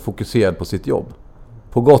så fokuserad på sitt jobb.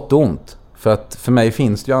 På gott och ont. För att för mig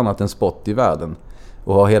finns det ju annat än sport i världen.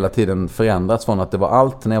 Och har hela tiden förändrats från att det var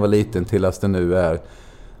allt när jag var liten till att det nu är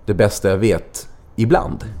det bästa jag vet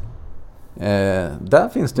ibland. Där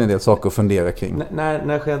finns det en del saker att fundera kring.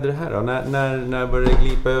 När skedde det här då? När började det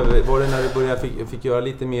glipa över? Var det när du började fick göra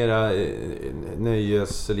lite mera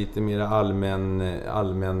nöjes, lite mera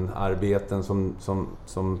allmän arbeten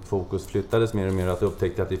som fokus flyttades mer och mer, att du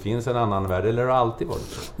upptäckte att det finns en annan värld, eller har det alltid varit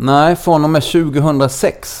så? Nej, från och med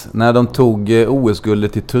 2006 när de tog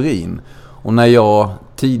OS-guldet i Turin och när jag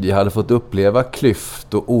tidigare hade fått uppleva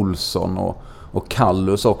Klyft och Olsson och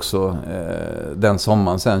Kallus också den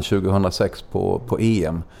sommaren sen 2006 på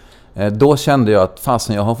EM. Då kände jag att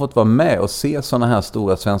fasen, jag har fått vara med och se såna här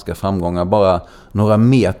stora svenska framgångar bara några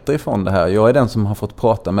meter ifrån det här. Jag är den som har fått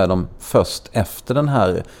prata med dem först efter den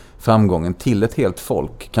här framgången till ett helt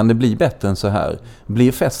folk. Kan det bli bättre än så här?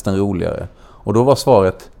 Blir festen roligare? Och då var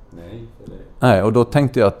svaret nej. Och då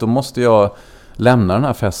tänkte jag att då måste jag lämna den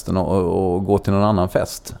här festen och gå till någon annan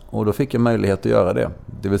fest. Och då fick jag möjlighet att göra det.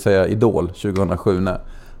 Det vill säga Idol 2007 när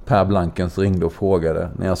Per Blankens ringde och frågade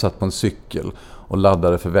när jag satt på en cykel och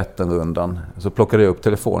laddade för Vätternrundan. Så plockade jag upp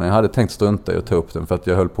telefonen. Jag hade tänkt strunta i att ta upp den för att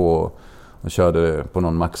jag höll på och körde på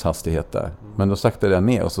någon maxhastighet där. Men då saktade jag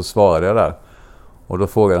ner och så svarade jag där. Och då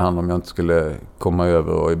frågade han om jag inte skulle komma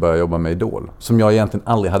över och börja jobba med Idol. Som jag egentligen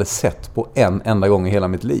aldrig hade sett på en enda gång i hela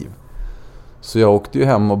mitt liv. Så jag åkte ju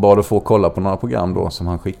hem och bad att få kolla på några program då som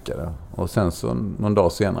han skickade. Och sen så någon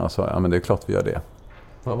dag senare sa jag, ja men det är klart vi gör det.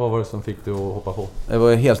 Vad var det som fick du att hoppa på? Det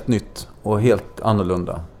var helt nytt och helt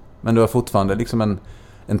annorlunda. Men det var fortfarande liksom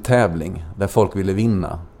en tävling där folk ville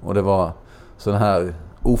vinna. Och det var sådana här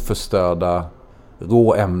oförstörda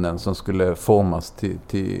råämnen som skulle formas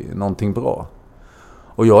till någonting bra.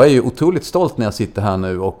 Och jag är ju otroligt stolt när jag sitter här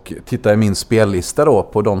nu och tittar i min spellista då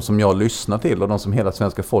på de som jag lyssnar till och de som hela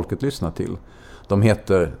svenska folket lyssnar till. De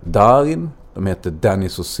heter Darin, de heter Danny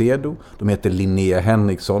Saucedo, de heter Linnea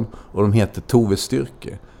Henriksson och de heter Tove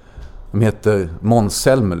Styrke. De heter Måns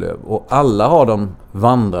Zelmerlöw och alla har de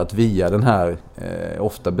vandrat via den här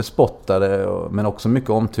ofta bespottade men också mycket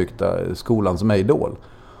omtyckta skolan som är Idol.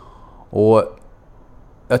 Och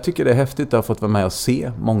jag tycker det är häftigt att ha fått vara med och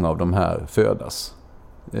se många av de här födas.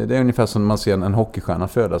 Det är ungefär som man ser en hockeystjärna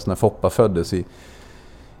födas när Foppa föddes i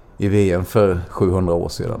VM för 700 år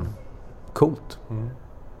sedan. Coolt. Mm.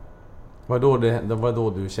 Det var då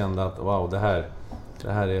du kände att wow, det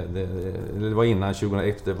här är det var innan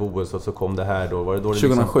 2001 efter OS och så kom det här då. Var det då det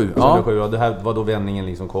 2007. Liksom, 2007 ja. Det här var då vändningen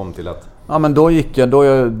liksom kom till att... Ja, men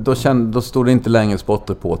då stod det inte längre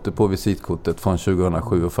sportreporter på visitkortet från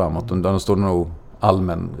 2007 och framåt. Då stod det nog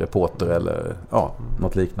allmän reporter eller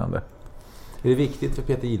något liknande. Är det viktigt för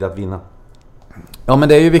Peter Jihde att vinna? Ja, men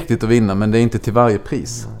det är ju viktigt att vinna, men det är inte till varje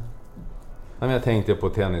pris. Ja, men jag tänkte på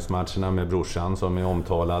tennismatcherna med brorsan som är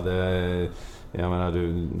omtalade. Jag menar,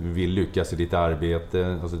 du vill lyckas i ditt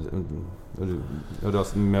arbete. Alltså, du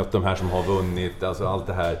har mött de här som har vunnit. Alltså allt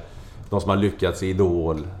det här. De som har lyckats i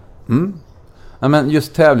Idol. Mm. Ja, men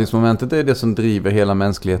just tävlingsmomentet är det som driver hela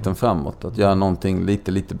mänskligheten framåt. Att göra någonting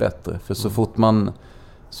lite bättre. För så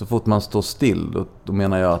fort man står still, då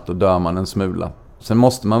menar jag att då dör man en smula. Sen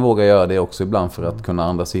måste man våga göra det också ibland för att kunna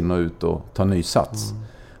andas in och ut och ta ny sats.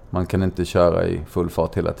 Man kan inte köra i full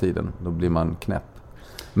fart hela tiden. Då blir man knäpp.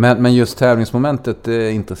 Men just tävlingsmomentet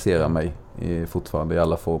intresserar mig fortfarande i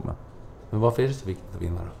alla former. Men varför är det så viktigt att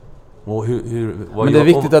vinna då? Och men det är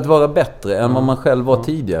viktigt att vara bättre än vad man själv var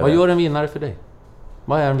tidigare. Vad gör en vinnare för dig?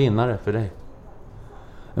 Vad är en vinnare för dig?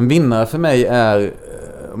 En vinnare för mig är,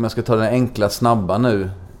 om jag ska ta den enkla snabba nu,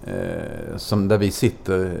 som där vi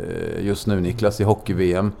sitter just nu, Niklas, i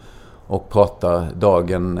hockey-VM och pratar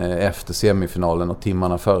dagen efter semifinalen och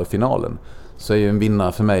timmarna före finalen, så är ju en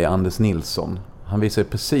vinnare för mig Anders Nilsson. Han visar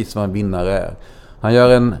precis vad en vinnare är. Han gör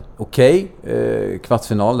en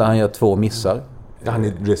kvartsfinal där han gör 2 missar. Ja, han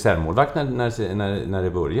är reservmålvakt när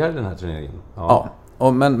det börjar den här turneringen. Ja.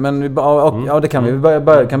 Det kan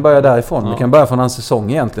vi kan börja därifrån. Vi kan börja från hans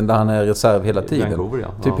säsong egentligen där han är reserv hela tiden. Vancouver,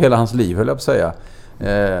 Typ hela hans liv, höll jag på att säga.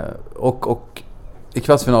 Och i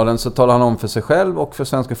kvartsfinalen så talar han om för sig själv och för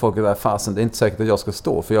svenska folket där, fasen, det är inte säkert att jag ska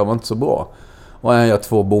stå för jag var inte så bra. Och han gör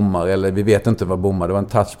 2 bommar, eller vi vet inte vad bommar, det var en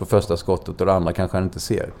touch på första skottet och det andra kanske han inte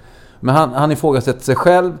ser. Men han ifrågasätter sig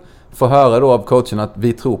själv, får höra då av coachen att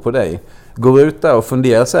vi tror på dig. Går ut där och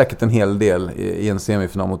funderar säkert en hel del i en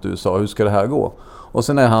semifinal mot USA, hur ska det här gå? Och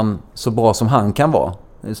sen är han så bra som han kan vara.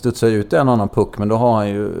 Det studsar ut en annan puck, men då har han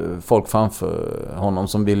ju folk framför honom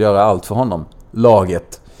som vill göra allt för honom.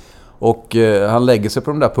 Laget. Och han lägger sig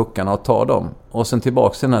på de där puckarna och tar dem. Och sen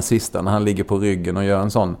tillbaka till den här sista när han ligger på ryggen och gör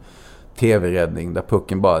en sån tv-räddning där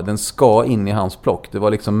pucken den ska in i hans plock. Det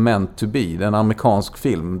var liksom meant to be. Det är en amerikansk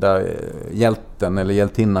film där hjälten eller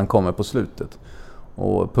hjältinnan kommer på slutet.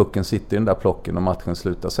 Och pucken sitter i den där plocken och matchen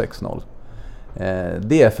slutar 6-0.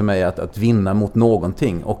 Det är för mig att vinna mot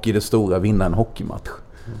någonting och i det stora vinna en hockeymatch.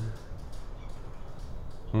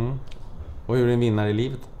 Och hur är en vinnare i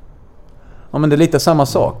livet? Ja, men det är lite samma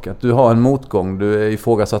sak. Att du har en motgång, du är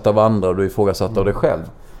ifrågasatt av andra och du är ifrågasatt av dig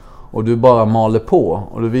själv. Och du bara maler på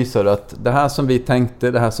och du visar att det här som vi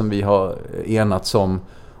tänkte, det här som vi har enats om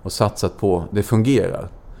och satsat på, det fungerar.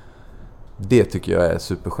 Det tycker jag är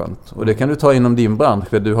superskönt. Och det kan du ta inom din bransch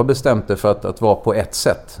där du har bestämt dig för att vara på ett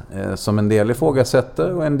sätt. Som en del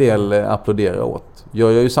ifrågasätter och en del applåderar åt.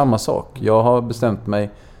 Jag gör ju samma sak. Jag har bestämt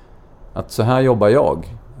mig att så här jobbar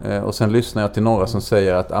jag. Och sen lyssnar jag till några som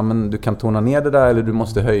säger att men du kan tona ner det där eller du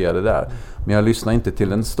måste höja det där. Men jag lyssnar inte till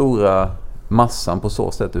den stora massan på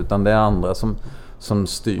så sätt, utan det är andra som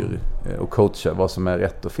styr och coachar vad som är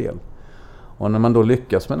rätt och fel. Och när man då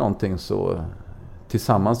lyckas med någonting så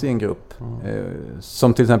tillsammans i en grupp,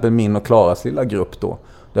 som till exempel min och Klaras lilla grupp då,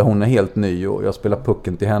 där hon är helt ny och jag spelar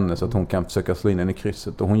pucken till henne så att hon kan försöka slå in den i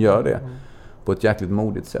krysset och hon gör det på ett jäkligt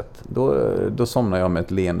modigt sätt. Då somnar jag med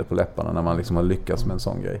ett leende på läpparna när man liksom har lyckats med en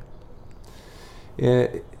sån grej.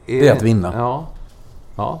 Det är att vinna.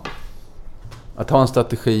 Ja. Att ha en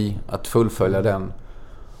strategi, att fullfölja den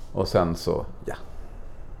och sen så,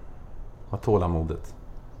 ha tålamodet.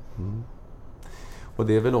 Och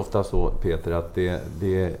det är väl ofta så, Peter, att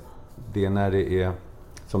det är när det är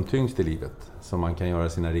som tyngst i livet som man kan göra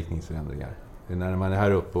sina riktningsförändringar. Det är när man är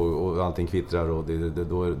här uppe och allting kvittrar och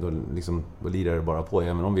då lirar det bara på.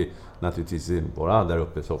 Även om vi naturligtvis är bara där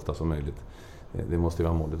uppe så ofta som möjligt. Det måste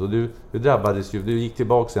vara målet. Och du drabbades ju, du gick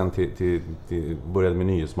tillbaka sen till började med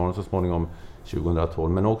Nyhetsmorgon så småningom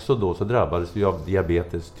 2012, men också då så drabbades du av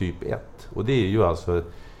diabetes typ 1. Och det är ju alltså,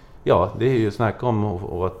 ja, det är ju snack om att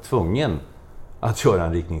vara tvungen att göra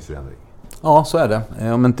en riktningsförändring. Ja, så är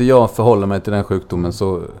det. Om inte jag förhåller mig till den sjukdomen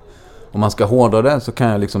så, om man ska hårdra det, så kan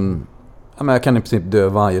jag liksom, jag kan i princip dö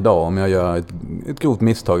varje dag om jag gör ett grovt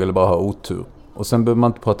misstag eller bara har otur. Och sen behöver man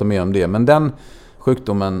inte prata mer om det. Men den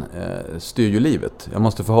sjukdomen styr ju livet. Jag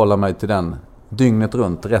måste förhålla mig till den dygnet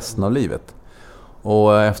runt resten av livet.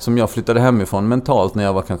 Och eftersom jag flyttade hemifrån mentalt när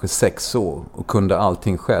jag var kanske 6 år och kunde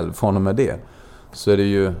allting själv från och med det, så är det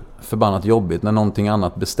ju förbannat jobbigt när någonting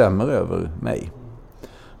annat bestämmer över mig.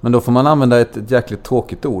 Men då får man använda ett jäkligt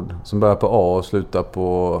tråkigt ord som börjar på A och slutar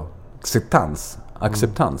på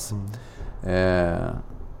acceptans.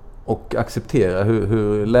 Och acceptera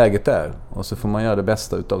hur läget är. Och så får man göra det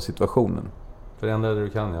bästa utav situationen. Förändra det du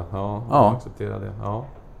kan, ja. Ja. Acceptera det, ja.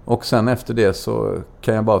 Och sen efter det så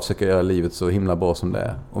kan jag bara försöka göra livet så himla bra som det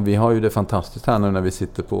är. Och vi har ju det fantastiskt här nu när vi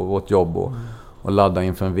sitter på vårt jobb och laddar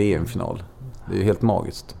inför en VM-final. Det är ju helt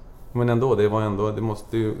magiskt. Men ändå, det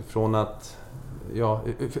måste ju från att... Ja,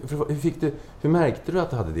 hur märkte du att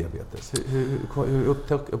du hade diabetes? Hur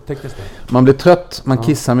upptäcktes det? Man blir trött, man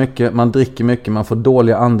kissar mycket, man dricker mycket, man får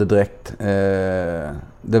dåliga andedräkt.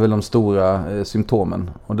 Det är väl de stora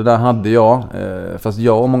symptomen. Och det där hade jag, fast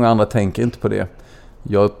jag och många andra tänker inte på det.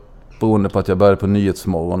 Jag beroende på att jag började på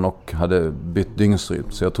Nyhetsmorgon och hade bytt dygnsrytm,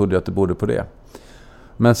 så jag trodde att det berodde på det.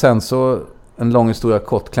 Men sen så, en lång historia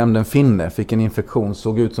kort, klämde en finne, fick en infektion,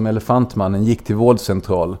 såg ut som elefantmannen, gick till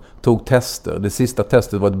vårdcentral, tog tester. Det sista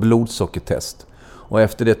testet var ett blodsockertest. Och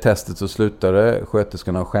efter det testet så slutade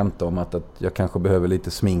sköterskorna skämta om att jag kanske behöver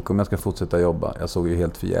lite smink om jag ska fortsätta jobba. Jag såg ju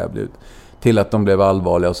helt för jävligt ut. Till att de blev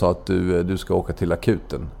allvarliga och sa att du ska åka till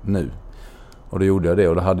akuten nu. Och då gjorde jag det,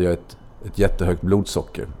 och då hade jag ett jättehögt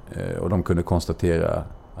blodsocker. Och de kunde konstatera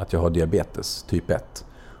att jag har diabetes typ 1.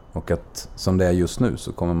 Och att som det är just nu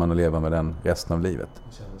så kommer man att leva med den resten av livet.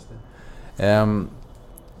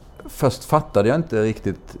 Först fattade jag inte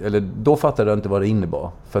riktigt, eller då fattade jag inte vad det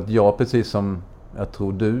innebar. För att jag, precis som jag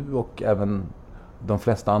tror du och även de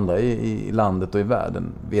flesta andra i landet och i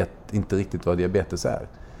världen, vet inte riktigt vad diabetes är.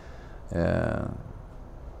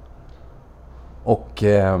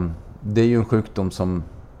 Det är ju en sjukdom som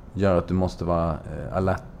gör att du måste vara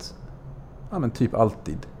alert. Ja, men typ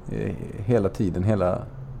alltid. Hela tiden,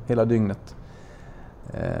 hela dygnet.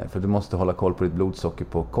 För du måste hålla koll på ditt blodsocker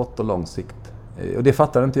på kort och lång sikt. Och det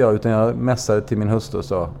fattade inte jag, utan jag mässade till min hustru och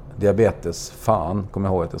sa diabetes, fan, kommer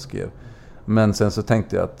jag ihåg att jag skrev. Men sen så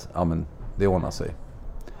tänkte jag att men det ordnar sig.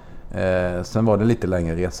 Sen var det lite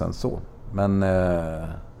längre resa än så. Men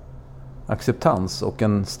acceptans och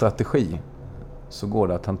en strategi, så går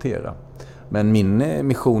det att hantera. Men min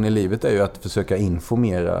mission i livet är ju att försöka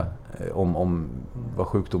informera om vad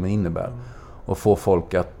sjukdomen innebär. Och få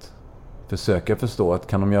folk att försöka förstå att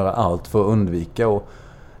kan de göra allt för att undvika och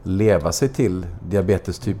leva sig till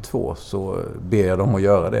diabetes typ 2, så ber jag dem att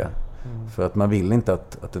göra det. För att man vill inte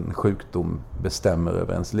att en sjukdom bestämmer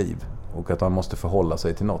över ens liv. Och att man måste förhålla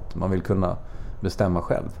sig till något. Man vill kunna bestämma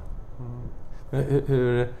själv.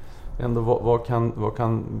 Vad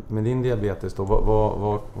kan med din diabetes då,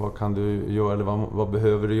 vad kan du göra, eller vad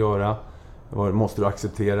behöver du göra, vad måste du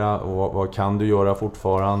acceptera, och vad kan du göra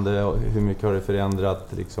fortfarande, och hur mycket har det förändrat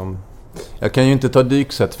liksom? Jag kan ju inte ta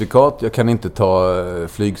dykcertifikat, jag kan inte ta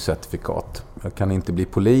flygcertifikat, jag kan inte bli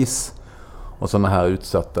polis och sådana här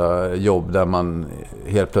utsatta jobb där man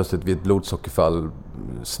helt plötsligt vid ett blodsockerfall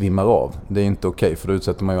svimmar av. Det är inte okej, för då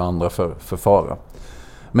utsätter man ju andra för fara.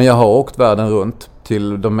 Men jag har åkt världen runt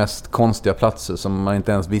till de mest konstiga platser som man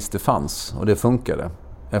inte ens visste fanns, och det funkade.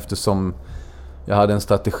 Eftersom jag hade en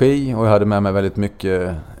strategi och jag hade med mig väldigt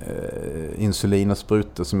mycket insulin och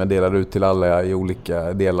sprutor som jag delade ut till alla i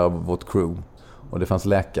olika delar av vårt crew. Och det fanns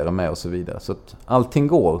läkare med och så vidare. Så att allting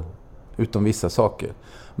går, utom vissa saker.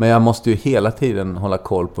 Men jag måste ju hela tiden hålla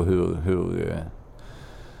koll på hur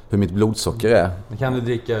mitt blodsocker är. Kan du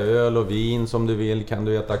dricka öl och vin som du vill? Kan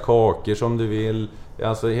du äta kakor som du vill?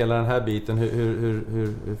 Alltså hela den här biten,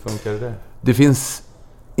 hur funkar det där? Det finns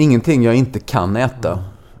ingenting jag inte kan äta.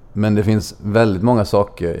 Men det finns väldigt många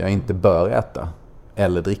saker jag inte bör äta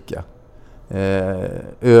eller dricka.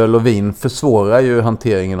 Öl och vin försvårar ju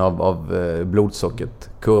hanteringen av blodsockret.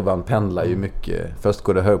 Kurvan pendlar ju mycket. Först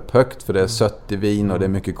går det upp högt för det är sött i vin och det är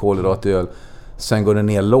mycket kolhydrat i öl. Sen går det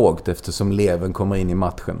ner lågt eftersom levern kommer in i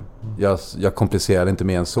matchen. Jag komplicerar det inte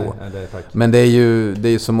mer än så. Men det är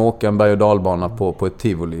ju som att åka en berg- och dalbana på ett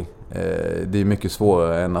tivoli. Det är mycket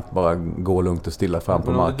svårare än att bara gå lugnt och stilla fram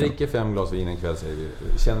på marken. Om du dricker 5 glas vin en kväll, säger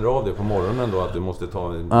vi, känner du av det på morgonen då att du måste ta...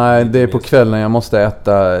 Nej, det är på kvällen jag måste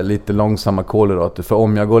äta lite långsamma kolhydrater. För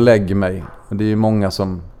om jag går och lägger mig, och det är ju många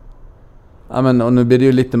som... Ja, men, och nu blir det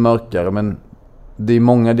ju lite mörkare, men det är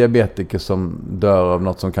många diabetiker som dör av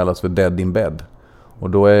något som kallas för dead in bed. Och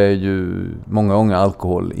då är ju många gånger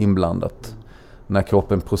alkohol inblandat. När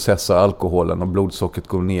kroppen processar alkoholen och blodsockret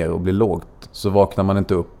går ner och blir lågt, så vaknar man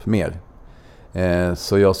inte upp mer.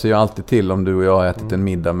 Så jag ser ju alltid till, om du och jag har ätit en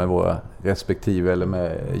middag med våra respektive eller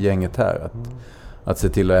med gänget här, att se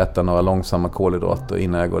till att äta några långsamma kolhydrater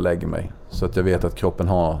innan jag går och lägger mig. Så att jag vet att kroppen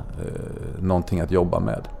har någonting att jobba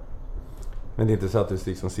med. Men det är inte så att du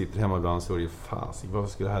liksom sitter hemma ibland och säger, vad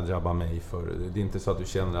skulle det här drabba mig för? Det är inte så att du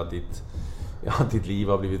känner att ditt liv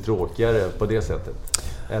har blivit tråkigare på det sättet?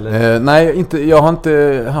 Eller? Nej, jag har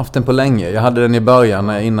inte haft den på länge. Jag hade den i början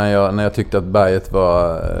när jag tyckte att berget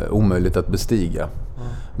var omöjligt att bestiga.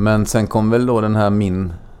 Men sen kom väl då den här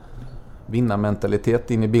min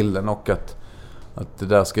vinnarmentalitet in i bilden, och att det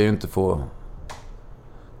där ska ju inte få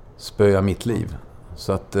spöja mitt liv.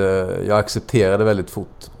 Så att jag accepterar det väldigt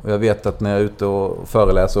fort. Och jag vet att när jag är ute och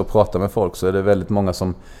föreläser och pratar med folk, så är det väldigt många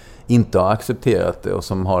som inte har accepterat det och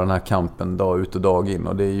som har den här kampen dag ut och dag in,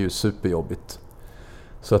 och det är ju superjobbigt.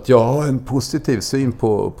 Så att jag har en positiv syn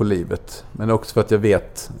på livet, men också för att jag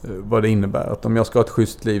vet vad det innebär. Att om jag ska ha ett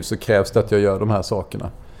schysst liv så krävs det att jag gör de här sakerna.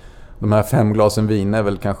 De här 5 glasen vin är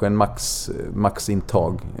väl kanske en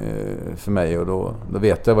maxintag för mig, och då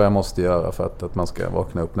vet jag vad jag måste göra för att man ska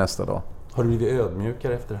vakna upp nästa dag. Har du blivit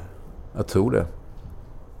ödmjukare efter det? Jag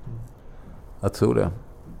tror det.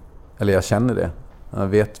 Eller jag känner det. Jag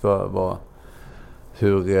vet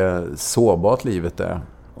hur sårbart livet är.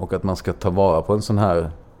 Och att man ska ta vara på en sån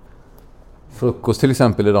här frukost till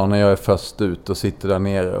exempel idag, när jag är först ut och sitter där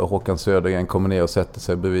nere och Håkan Södergren kommer ner och sätter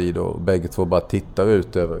sig bredvid, och bägge två bara tittar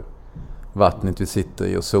ut över vattnet vi sitter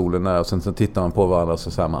i och solen är, och sen så tittar man på varandra och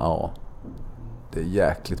så säger man, ja, det är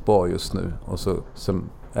jäkligt bra just nu, och så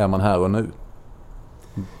är man här och nu.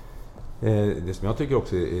 Det som jag tycker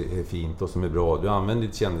också är fint och som är bra, du använder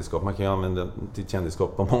ditt kändisskap. Man kan ju använda ditt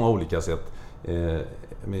kändisskap på många olika sätt.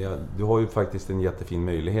 Men du har ju faktiskt en jättefin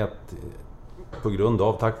möjlighet på grund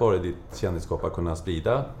av, tack vare ditt kändisskap, att kunna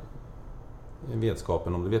sprida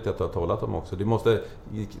vetskapen om. Det vet jag att du har talat om också.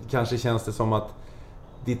 Kanske känns det som att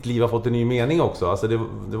ditt liv har fått en ny mening också. Alltså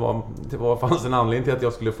fanns en anledning till att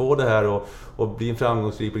jag skulle få det här och bli en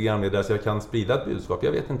framgångsrik programledare, så jag kan sprida ett budskap.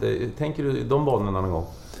 Jag vet inte, tänker du de banorna någon gång?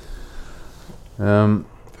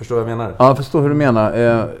 Förstår vad jag menar? Ja, jag förstår hur du menar.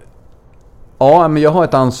 Ja, men jag har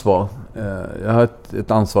ett ansvar. Jag har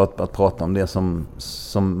ett ansvar att prata om det som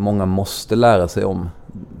många måste lära sig om.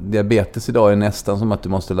 Diabetes idag är nästan som att du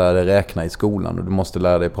måste lära dig räkna i skolan, och du måste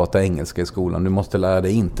lära dig prata engelska i skolan, du måste lära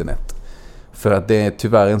dig internet. För att det är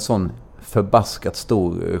tyvärr en sån förbaskat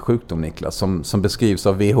stor sjukdom, Niklas, som beskrivs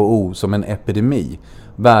av WHO som en epidemi.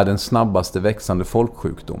 Världens snabbaste växande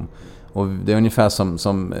folksjukdom. Och det är ungefär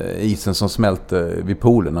som isen som smälter vid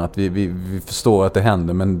polerna. Att vi förstår att det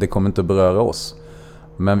händer, men det kommer inte att beröra oss.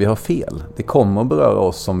 Men vi har fel. Det kommer att beröra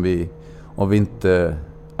oss om vi inte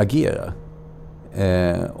agerar.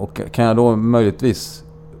 Och kan jag då möjligtvis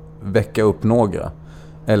väcka upp några,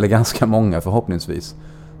 eller ganska många förhoppningsvis,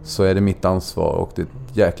 så är det mitt ansvar, och det är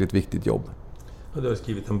ett jäkligt viktigt jobb. Du har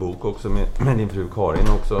skrivit en bok också med din fru Karin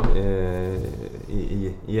också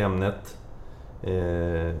i ämnet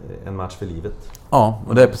en match för livet. Ja,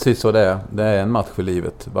 och det är precis så det är. Det är en match för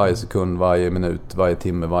livet. Varje sekund, varje minut, varje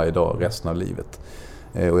timme, varje dag, resten av livet.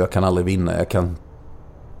 Och jag kan aldrig vinna. Jag kan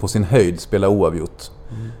på sin höjd spela oavgjort.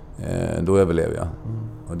 Då överlever jag.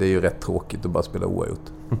 Och det är ju rätt tråkigt att bara spela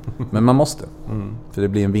oavgjort. Men man måste. För det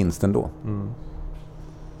blir en vinst ändå.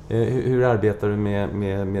 Hur arbetar du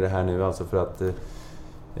med det här nu? Alltså för att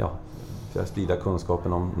sprida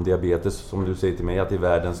kunskapen om diabetes, som du säger till mig, att det är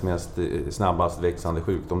världens mest snabbast växande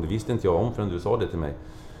sjukdom. Det visste inte jag om förrän du sa det till mig.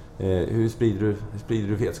 Hur sprider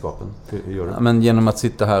du vetskapen? Hur gör du? Ja, men genom att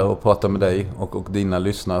sitta här och prata med dig och dina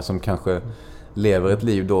lyssnare som kanske lever ett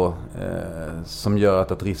liv då som gör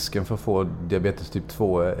att risken för att få diabetes typ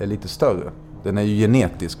 2 är lite större. Den är ju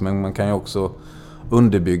genetisk, men man kan ju också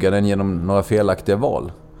underbygga den genom några felaktiga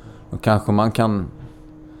val. Och kanske man kan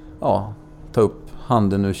ta upp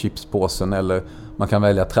handen ur chipspåsen, eller man kan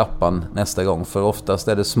välja trappan nästa gång. För oftast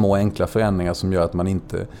är det små enkla förändringar som gör att man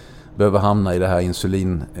inte behöver hamna i det här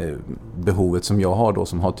insulinbehovet som jag har då,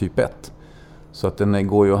 som har typ 1. Så att den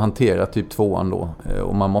går ju att hantera typ 2 då,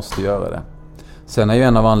 och man måste göra det. Sen är ju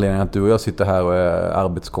en av anledningarna att du och jag sitter här och är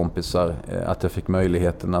arbetskompisar, att jag fick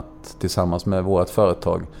möjligheten att tillsammans med vårt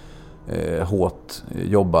företag hårt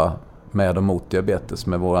jobba med och mot diabetes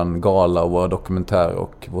med våran gala och våra dokumentärer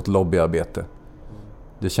och vårt lobbyarbete.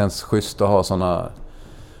 Det känns schysst att ha sådana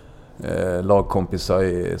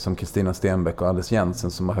lagkompisar som Kristina Stenbeck och Anders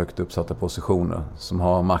Jensen som har högt uppsatta positioner, som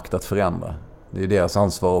har makt att förändra. Det är deras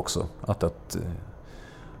ansvar också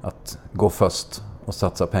att gå först och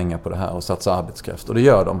satsa pengar på det här och satsa arbetskraft. Och det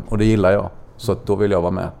gör de, och det gillar jag. Så att då vill jag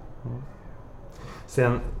vara med.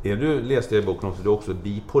 Sen läste jag i boken också, du är också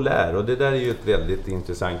bipolär, och det där är ju ett väldigt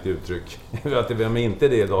intressant uttryck. Vem är inte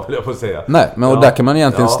det idag, vill jag få säga. Nej, men och där kan man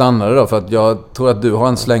egentligen stanna det då, för att jag tror att du har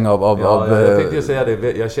en släng av... jag tänkte ju säga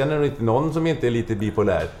det. Jag känner inte någon som inte är lite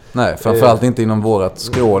bipolär. Nej, framförallt inte inom vårat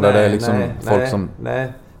skrå, där det är liksom folk som...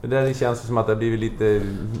 Nej, det där känns som att det har blivit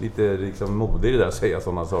lite liksom mode i det där, att säga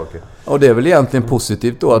sådana saker. Och det är väl egentligen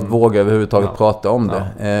positivt då att våga överhuvudtaget prata om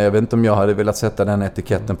det. Jag vet inte om jag hade velat sätta den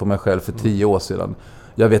etiketten på mig själv för 10 år sedan.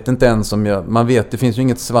 Jag vet inte ens om man vet, det finns ju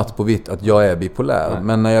inget svart på vitt att jag är bipolär. Nej.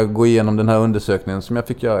 Men när jag går igenom den här undersökningen som jag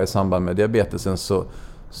fick göra i samband med diabetesen,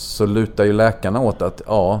 så lutar ju läkarna åt att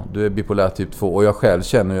du är bipolär typ 2. Och jag själv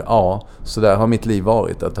känner ju, så där har mitt liv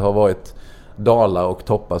varit. Att det har varit dalar och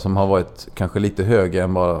toppar som har varit kanske lite högre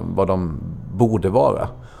än vad de borde vara.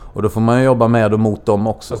 Och då får man ju jobba med och mot dem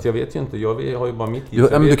också. Fast jag vet ju inte, jag har ju bara mitt liv.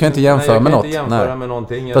 Men du kan inte jämföra med något. Jag kan inte jämföra med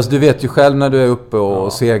någonting. Fast du vet ju själv när du är uppe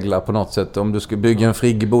och seglar på något sätt. Om du ska bygga en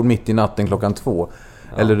friggebod mitt i natten 2:00.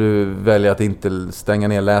 Eller du väljer att inte stänga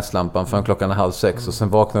ner läslampan förrän 5:30 och sen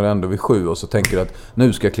vaknar du ändå vid 7 och så tänker du att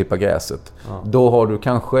nu ska jag klippa gräset. Då har du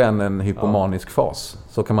kanske en hypomanisk fas.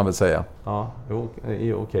 Så kan man väl säga. Ja,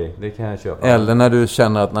 okej. Det kan jag köpa. Eller när du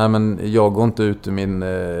känner att nej, men jag går inte ut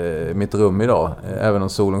ur mitt rum idag. Även om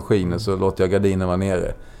solen skiner så låter jag gardinen vara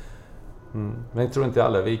nere. Men jag tror inte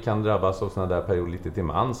alla vi kan drabbas av sådana där perioder lite till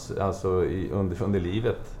mans, alltså under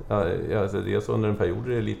livet. Alltså dels under en period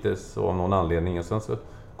är det lite så av någon anledning, och sen så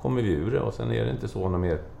kommer vi ur det och sen är det inte så något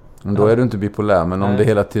mer. Men då är du inte bipolär, men om det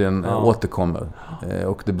hela tiden återkommer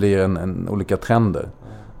och det blir en olika trender,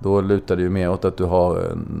 då lutar det ju mer åt att du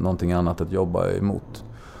har någonting annat att jobba emot.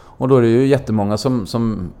 Och då är det ju jättemånga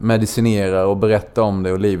som medicinerar och berättar om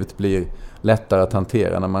det, och livet blir lättare att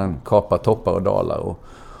hantera när man kapar toppar och dalar.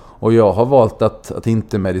 Och jag har valt att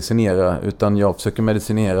inte medicinera, utan jag försöker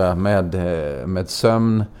medicinera med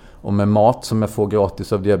sömn och med mat som jag får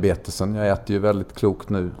gratis av diabetesen. Jag äter ju väldigt klokt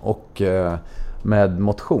nu. Och med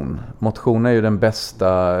motion. Motion är ju den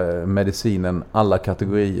bästa medicinen alla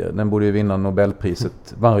kategorier. Den borde ju vinna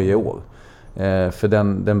Nobelpriset varje år. För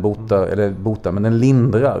den botar, men den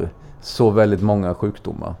lindrar så väldigt många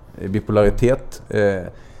sjukdomar. Bipolaritet,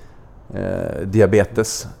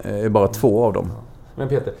 diabetes är bara 2 av dem. Men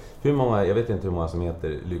Peter, jag vet inte hur många som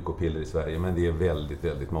heter lykopiller i Sverige, men det är väldigt,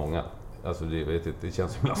 väldigt många. Alltså det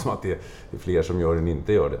känns ibland som att det är fler som gör det än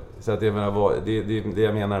inte gör det. Så att jag menar, det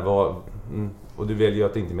jag menar var, och du väljer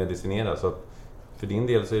att inte medicinera, så att för din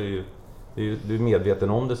del så är du är medveten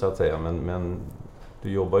om det så att säga, men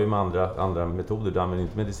du jobbar ju med andra metoder, du använder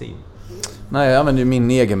inte medicin. Nej, jag använder ju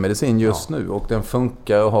min egen medicin just nu, och den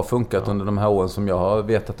funkar och har funkat under de här åren som jag har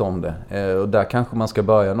vetat om det. Och där kanske man ska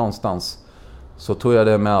börja någonstans. Så tror jag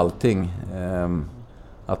det med allting.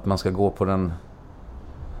 Att man ska gå på den,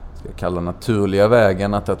 ska jag kalla naturliga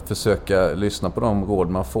vägen, att försöka lyssna på de råd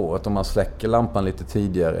man får. Att om man släcker lampan lite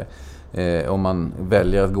tidigare, om man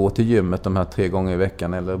väljer att gå till gymmet de här 3 gånger i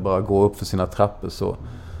veckan eller bara gå upp för sina trappor,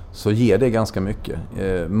 så ger det ganska mycket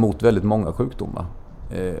mot väldigt många sjukdomar.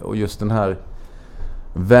 Och just den här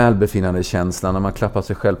välbefinnande känslan när man klappar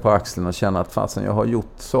sig själv på axeln och känner att fasen, jag har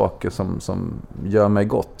gjort saker som gör mig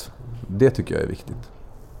gott. Det tycker jag är viktigt.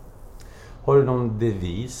 Har du någon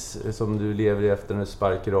devis som du lever efter när du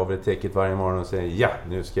sparkar av dig täcket varje morgon och säger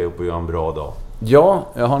nu ska jag upp och göra en bra dag? Ja,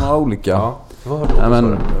 jag har några olika. Ja.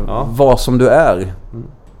 Vad som du är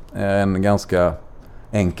en ganska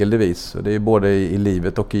enkel devis. Det är både i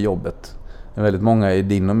livet och i jobbet. Det är väldigt många i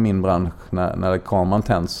din och min bransch när kameran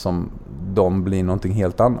tänds som de blir någonting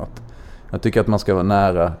helt annat. Jag tycker att man ska vara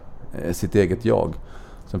nära sitt eget jag.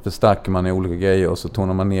 Sen förstärker man i olika grejer och så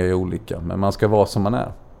tonar man ner i olika. Men man ska vara som man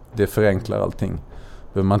är. Det förenklar allting.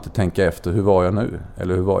 Behöver man inte tänka efter, hur var jag nu?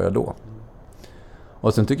 Eller hur var jag då?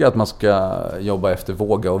 Och sen tycker jag att man ska jobba efter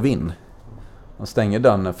våga och vinn. Man stänger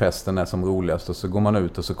dörren när festen är som roligast och så går man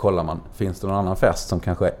ut och så kollar man. Finns det någon annan fest som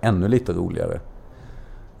kanske är ännu lite roligare?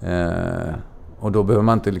 Och då behöver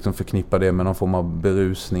man inte liksom förknippa det med någon form av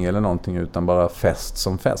berusning eller någonting, utan bara fest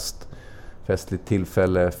som fest. Festligt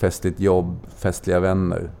tillfälle, festligt jobb, festliga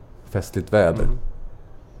vänner, festligt väder.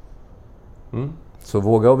 Så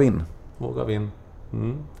våga och vinn. Våga och vinn.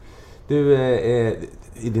 Du, är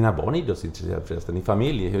dina barn idrottsintresserade förresten? I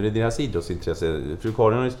familj, hur är deras idrottsintresse? Fru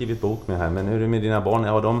Karin har ju skrivit bok med här, men hur är det med dina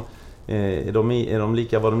barn? Är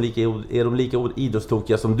de lika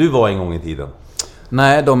idrottstokiga som du var en gång i tiden?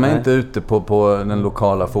 Nej, de är inte ute på den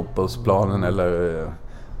lokala fotbollsplanen eller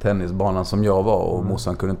tennisbanan som jag var, och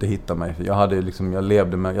morsan kunde inte hitta mig.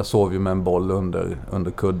 Jag sov ju med en boll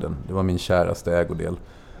under kudden. Det var min käraste ägodel.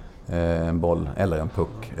 En boll eller en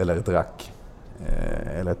puck eller ett rack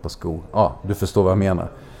eller ett par skor. Ja, du förstår vad jag menar.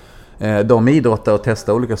 De idrottar och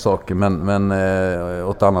testar olika saker, men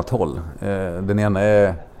åt annat håll. Den ena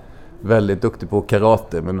är väldigt duktig på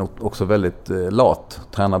karate, men också väldigt lat.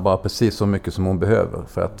 Tränar bara precis så mycket som hon behöver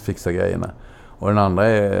för att fixa grejerna. Och den andra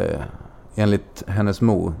är, enligt hennes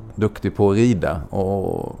mor, duktig på att rida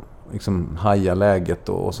och liksom haja läget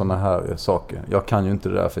och sådana här saker. Jag kan ju inte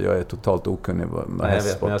det där, för jag är totalt okunnig med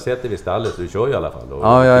hästsport. Men jag har sett det vid stallet, du kör ju i alla fall.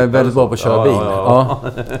 Ja, jag är väldigt bra på att köra bil. Ja.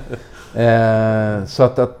 Så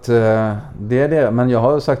att det är det. Men jag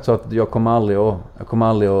har sagt så att jag kommer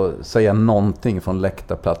aldrig att säga någonting från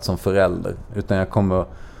läktarplats som förälder. Utan jag kommer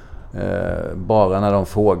bara när de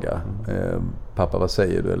frågar, pappa, vad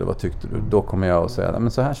säger du eller vad tyckte du? Då kommer jag att säga,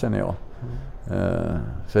 men så här känner jag.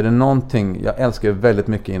 För är det någonting, jag älskar väldigt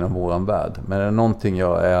mycket inom våran värld, men är det någonting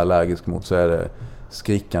jag är allergisk mot så är det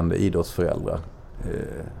skrikande idrottsföräldrar.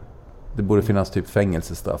 Det borde finnas typ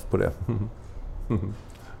fängelsestraff på det.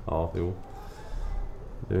 Ja, jo.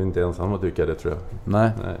 Du är inte ensam att tycka det, tror jag.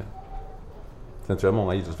 Nej. Sen tror jag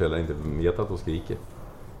många idrottsföräldrar inte vet att de skriker.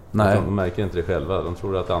 Nej. De märker inte det själva. De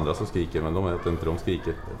tror att andra som skriker, men de vet inte de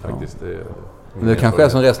skriker faktiskt. Ja. Det kanske är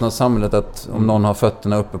som resten av samhället, att om någon har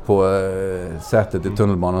fötterna uppe på sätet i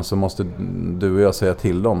tunnelbanan så måste du och jag säga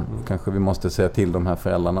till dem. Kanske vi måste säga till de här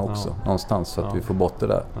föräldrarna också någonstans, så att vi får bort det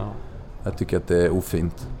där. Jag tycker att det är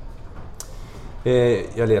ofint.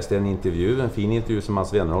 Jag läste en fin intervju som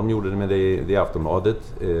Mats Wennerholm gjorde med dig i Aftonbladet.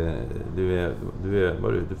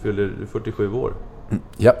 Du fyller 47 år.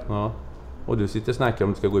 Ja. Och du sitter och snackar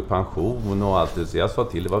om att du ska gå i pension och allt det. Så jag sa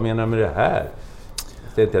till dig, vad menar du med det här?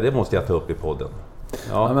 Det måste jag ta upp i podden.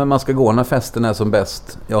 Ja, men man ska gå när festen är som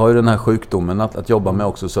bäst. Jag har ju den här sjukdomen att jobba med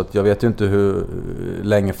också, så att jag vet ju inte hur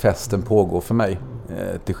länge festen pågår för mig,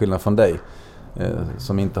 till skillnad från dig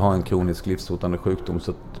som inte har en kronisk livshotande sjukdom.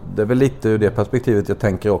 Så det är väl lite ur det perspektivet jag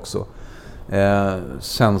tänker också.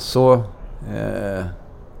 Sen så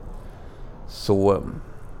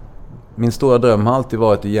min stora dröm har alltid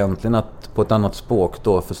varit egentligen att på ett annat språk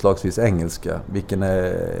då, förslagsvis engelska, vilken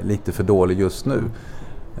är lite för dålig just nu,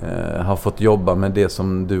 har fått jobba med det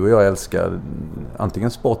som du och jag älskar,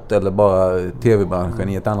 antingen sport eller bara tv-branschen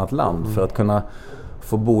i ett annat land, för att kunna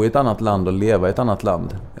få bo i ett annat land och leva i ett annat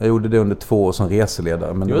land. Jag gjorde det under 2 år som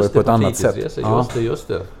reseledare, men det var på ett annat sätt. Just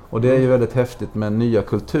det. Och det är ju väldigt häftigt med nya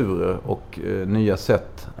kulturer och nya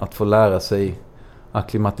sätt att få lära sig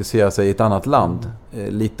akklimatisera sig i ett annat land.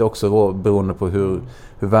 Lite också beroende på hur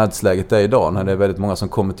världsläget är idag, när det är väldigt många som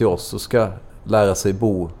kommer till oss och ska lära sig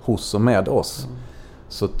bo hos och med oss.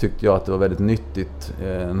 Så tyckte jag att det var väldigt nyttigt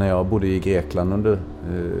när jag bodde i Grekland under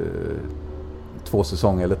 2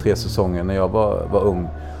 säsonger eller 3 säsonger när jag var ung,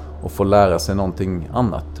 och få lära sig någonting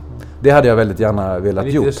annat. Det hade jag väldigt gärna velat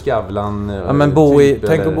gjort. Lite Skavlan. Ja, men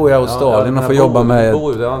tänk att bo i Australien och få jobba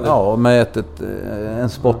med ett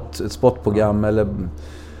sportprogram eller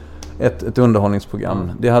ett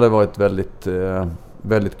underhållningsprogram. Det hade varit väldigt,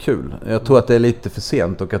 väldigt kul. Jag tror att det är lite för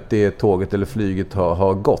sent och att det tåget eller flyget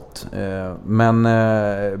har gått. Men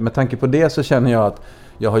med tanke på det så känner jag att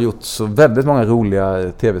jag har gjort så väldigt många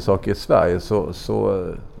roliga tv-saker i Sverige, så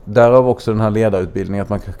därav också den här ledarutbildningen, att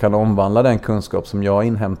man kan omvandla den kunskap som jag har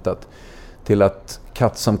inhämtat till att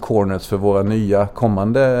cut some corners för våra nya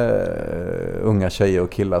kommande unga tjejer och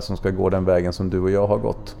killar som ska gå den vägen som du och jag har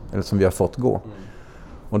gått, eller som vi har fått gå.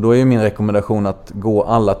 Och då är ju min rekommendation att gå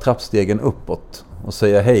alla trappstegen uppåt och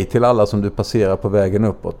säga hej till alla som du passerar på vägen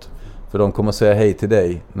uppåt. För de kommer säga hej till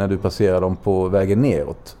dig när du passerar dem på vägen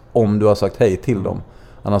neråt, om du har sagt hej till dem.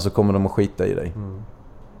 Annars så kommer de att skita i dig.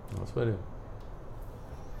 Ja, så är det.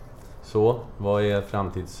 Så, vad är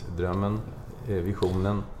framtidsdrömmen,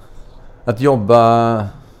 visionen? Att jobba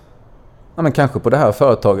men kanske på det här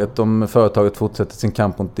företaget, om företaget fortsätter sin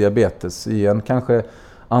kamp mot diabetes, i en kanske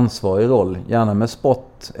ansvarig roll, gärna med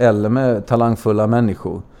sport eller med talangfulla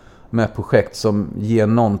människor, med projekt som ger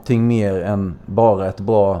någonting mer än bara ett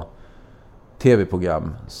bra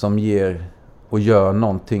tv-program, som ger och gör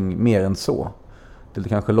någonting mer än så. Det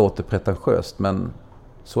kanske låter pretentiöst, men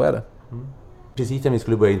så är det. Precis när vi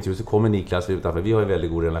skulle börja intervju så kommer Niklas utanför. Vi har en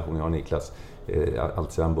väldigt god relation, jag och Niklas,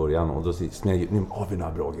 allt sedan början. Och då nu har vi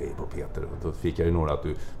några bra grejer på Peter. Och då fick jag ju några att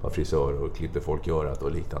du var frisör och klippte folk i örat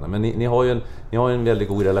och liknande. Men ni har ju en väldigt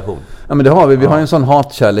god relation. Ja, men det har vi. Vi har ju en sån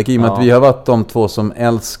hatkärlek i och med att vi har varit de 2 som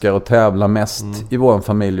älskar att tävla mest i vår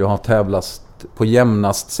familj och har på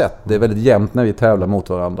jämnast sätt. Det är väldigt jämnt när vi tävlar mot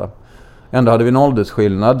varandra. Ändå hade vi en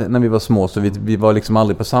åldersskillnad när vi var små, så vi var liksom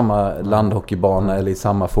aldrig på samma landhockeybana eller i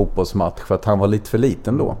samma fotbollsmatch för att han var lite för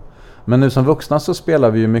liten då. Men nu som vuxna så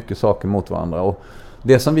spelar vi ju mycket saker mot varandra, och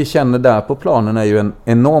det som vi känner där på planen är ju en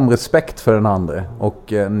enorm respekt för den andra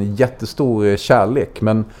och en jättestor kärlek,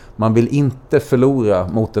 men man vill inte förlora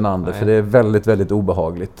mot den andra. Nej. För det är väldigt, väldigt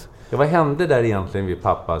obehagligt. Ja, vad hände där egentligen vid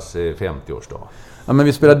pappas 50-årsdag? Ja, men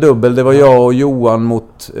vi spelade dubbel. Det var jag och Johan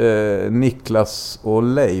mot Niklas och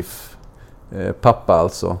Leif. Pappa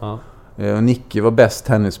alltså. Ja. Och Nicke var bäst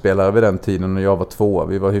tennisspelare vid den tiden och jag var tvåa.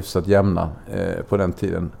 Vi var hyfsat jämna på den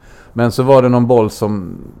tiden. Men så var det någon boll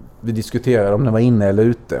som vi diskuterade om den var inne eller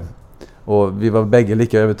ute. Och vi var bägge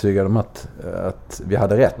lika övertygade om att vi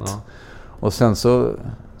hade rätt. Ja. Och sen så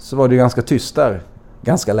var det ganska tyst där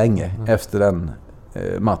ganska länge efter den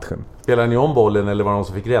matchen. Spelade ni om bollen eller var det någon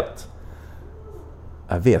som fick rätt?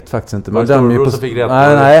 Jag vet faktiskt inte. Man dömer ju på fick rätt.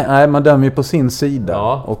 Nej, man dömer ju på sin sida.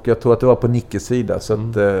 Ja. Och jag tror att det var på Nickes sida. Så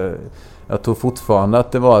att, jag tror fortfarande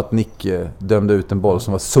att det var att Nicke dömde ut en boll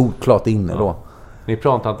som var solklart inne då. Ni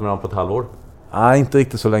pratade inte med varandra på ett halvår? Nej, inte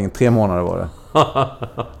riktigt så länge. 3 månader var det.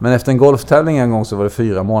 Men efter en golftävling en gång så var det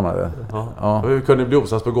 4 månader. Ja. Hur kunde det bli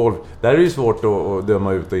osams på golf? Där är det ju svårt att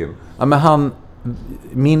döma ut och in. Ja, men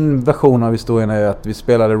min version av historien är att vi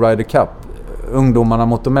spelade Ryder Cup. Ungdomarna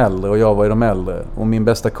mot de äldre och jag var i de äldre. Och min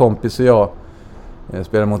bästa kompis och jag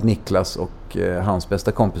spelade mot Niklas och hans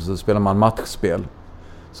bästa kompis, så spelade man matchspel.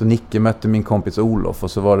 Så Nicke mötte min kompis Olof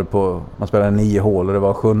och så var det man spelade 9 hål och det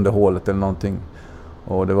var 7:e hålet eller någonting.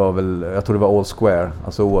 Och det var väl, jag tror det var all square,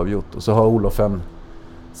 alltså oavgjort. Och så har Olof en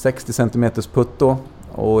 60 cm putt då.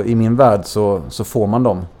 Och i min värld så får man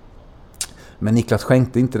dem. Men Niklas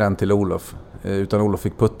skänkte inte den till Olof, utan Olof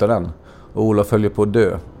fick putta den. Och Olof höll ju på att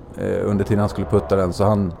dö under tiden han skulle putta den, så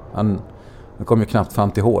han kom ju knappt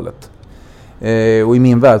fram till hålet. Och i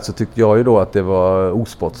min värld så tyckte jag ju då att det var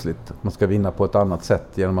osportsligt. Man ska vinna på ett annat sätt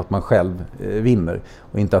genom att man själv vinner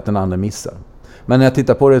och inte att den andra missar. Men när jag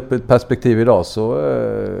tittar på det ett perspektiv idag så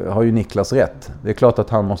har ju Niklas rätt. Det är klart att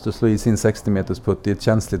han måste slå i sin 60 meters putt i ett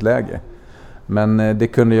känsligt läge. Men det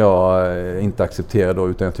kunde jag inte acceptera då,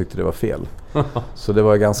 utan jag tyckte det var fel. Så det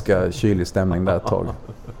var ganska kylig stämning där ett tag.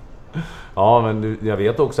 Ja, men jag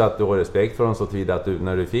vet också att du har respekt för honom så tillvida att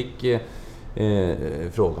när du fick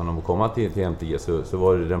frågan om att komma till MTG så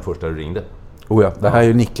var det den första du ringde. Oh ja, det här är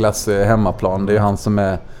ju Niklas hemmaplan. Det är han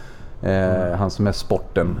som är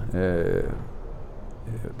sporten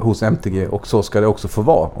hos MTG, och så ska det också få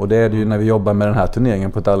vara. Och det är det ju när vi jobbar med den här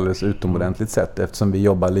turneringen på ett alldeles utomordentligt sätt, eftersom vi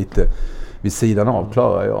jobbar lite vid sidan av,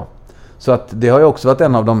 klarar jag. Så att det har ju också varit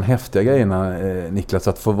en av de häftiga grejerna, Niklas,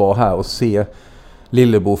 att få vara här och se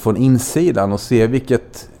Lillebo från insidan och se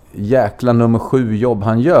vilket jäkla nummer 7 jobb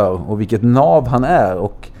han gör och vilket nav han är,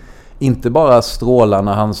 och inte bara strålar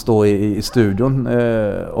när han står i studion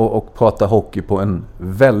och pratar hockey på en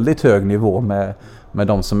väldigt hög nivå med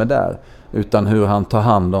de som är där, utan hur han tar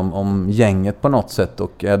hand om gänget på något sätt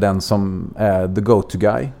och är den som är the go-to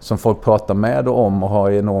guy som folk pratar med och om och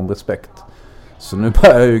har enorm respekt. Så nu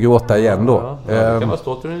börjar jag ju gråta igen då. Ja, det kan vara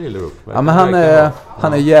stått ur en Lillerup. Ja, men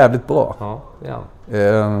han är jävligt bra. Ja, det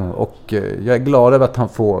är han. Och jag är glad över att han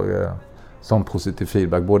får sån positiv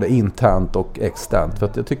feedback både internt och externt, för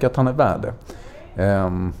att jag tycker att han är värd det.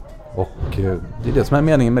 Och det är det som är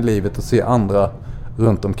meningen med livet, att se andra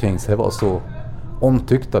runt omkring sig vara så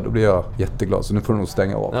omtyckta. Då blir jag jätteglad, så nu får du nog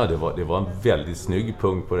stänga av. Ja, det var en väldigt snygg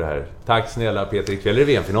punkt på det här. Tack snälla Peter, ikväll är det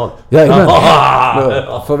VM-final. Jajamän,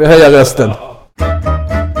 då får vi höja rösten.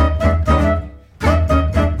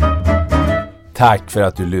 Tack för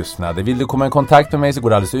att du lyssnade. Vill du komma i kontakt med mig så går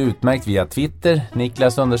det alldeles utmärkt via Twitter,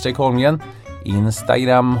 Niklas_Holmgren,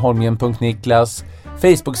 Instagram, Holmgren.Niklas,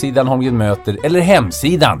 Facebook-sidan Holmgren möter eller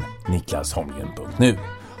hemsidan niklasholmgren.nu.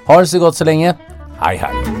 Ha det så gott så länge. Hej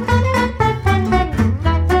hej!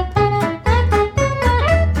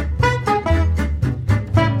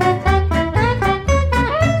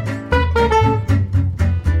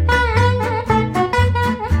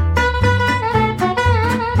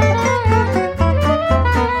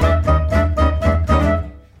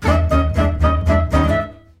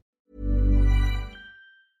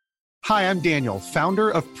 Hi, I'm Daniel, founder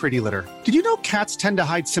of Pretty Litter. Did you know cats tend to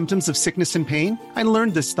hide symptoms of sickness and pain? I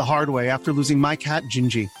learned this the hard way after losing my cat,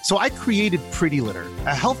 Gingy. So I created Pretty Litter,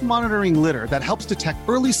 a health monitoring litter that helps detect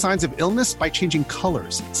early signs of illness by changing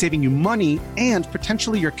colors, saving you money and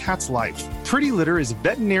potentially your cat's life. Pretty Litter is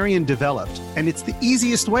veterinarian developed, and it's the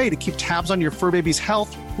easiest way to keep tabs on your fur baby's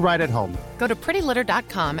health right at home. Go to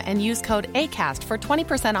prettylitter.com and use code ACAST for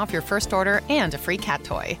 20% off your first order and a free cat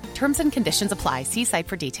toy. Terms and conditions apply. See site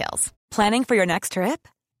for details. Planning for your next trip?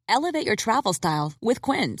 Elevate your travel style with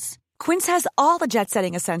Quince. Quince has all the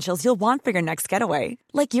jet-setting essentials you'll want for your next getaway,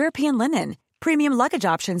 like European linen, premium luggage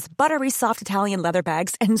options, buttery soft Italian leather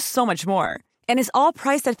bags, and so much more. And is all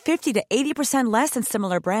priced at 50 to 80% less than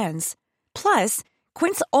similar brands. Plus,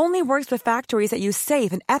 Quince only works with factories that use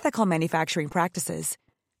safe and ethical manufacturing practices.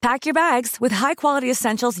 Pack your bags with high-quality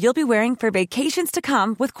essentials you'll be wearing for vacations to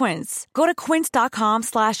come with Quince. Go to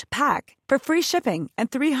quince.com/pack for free shipping and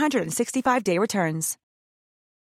 365-day returns.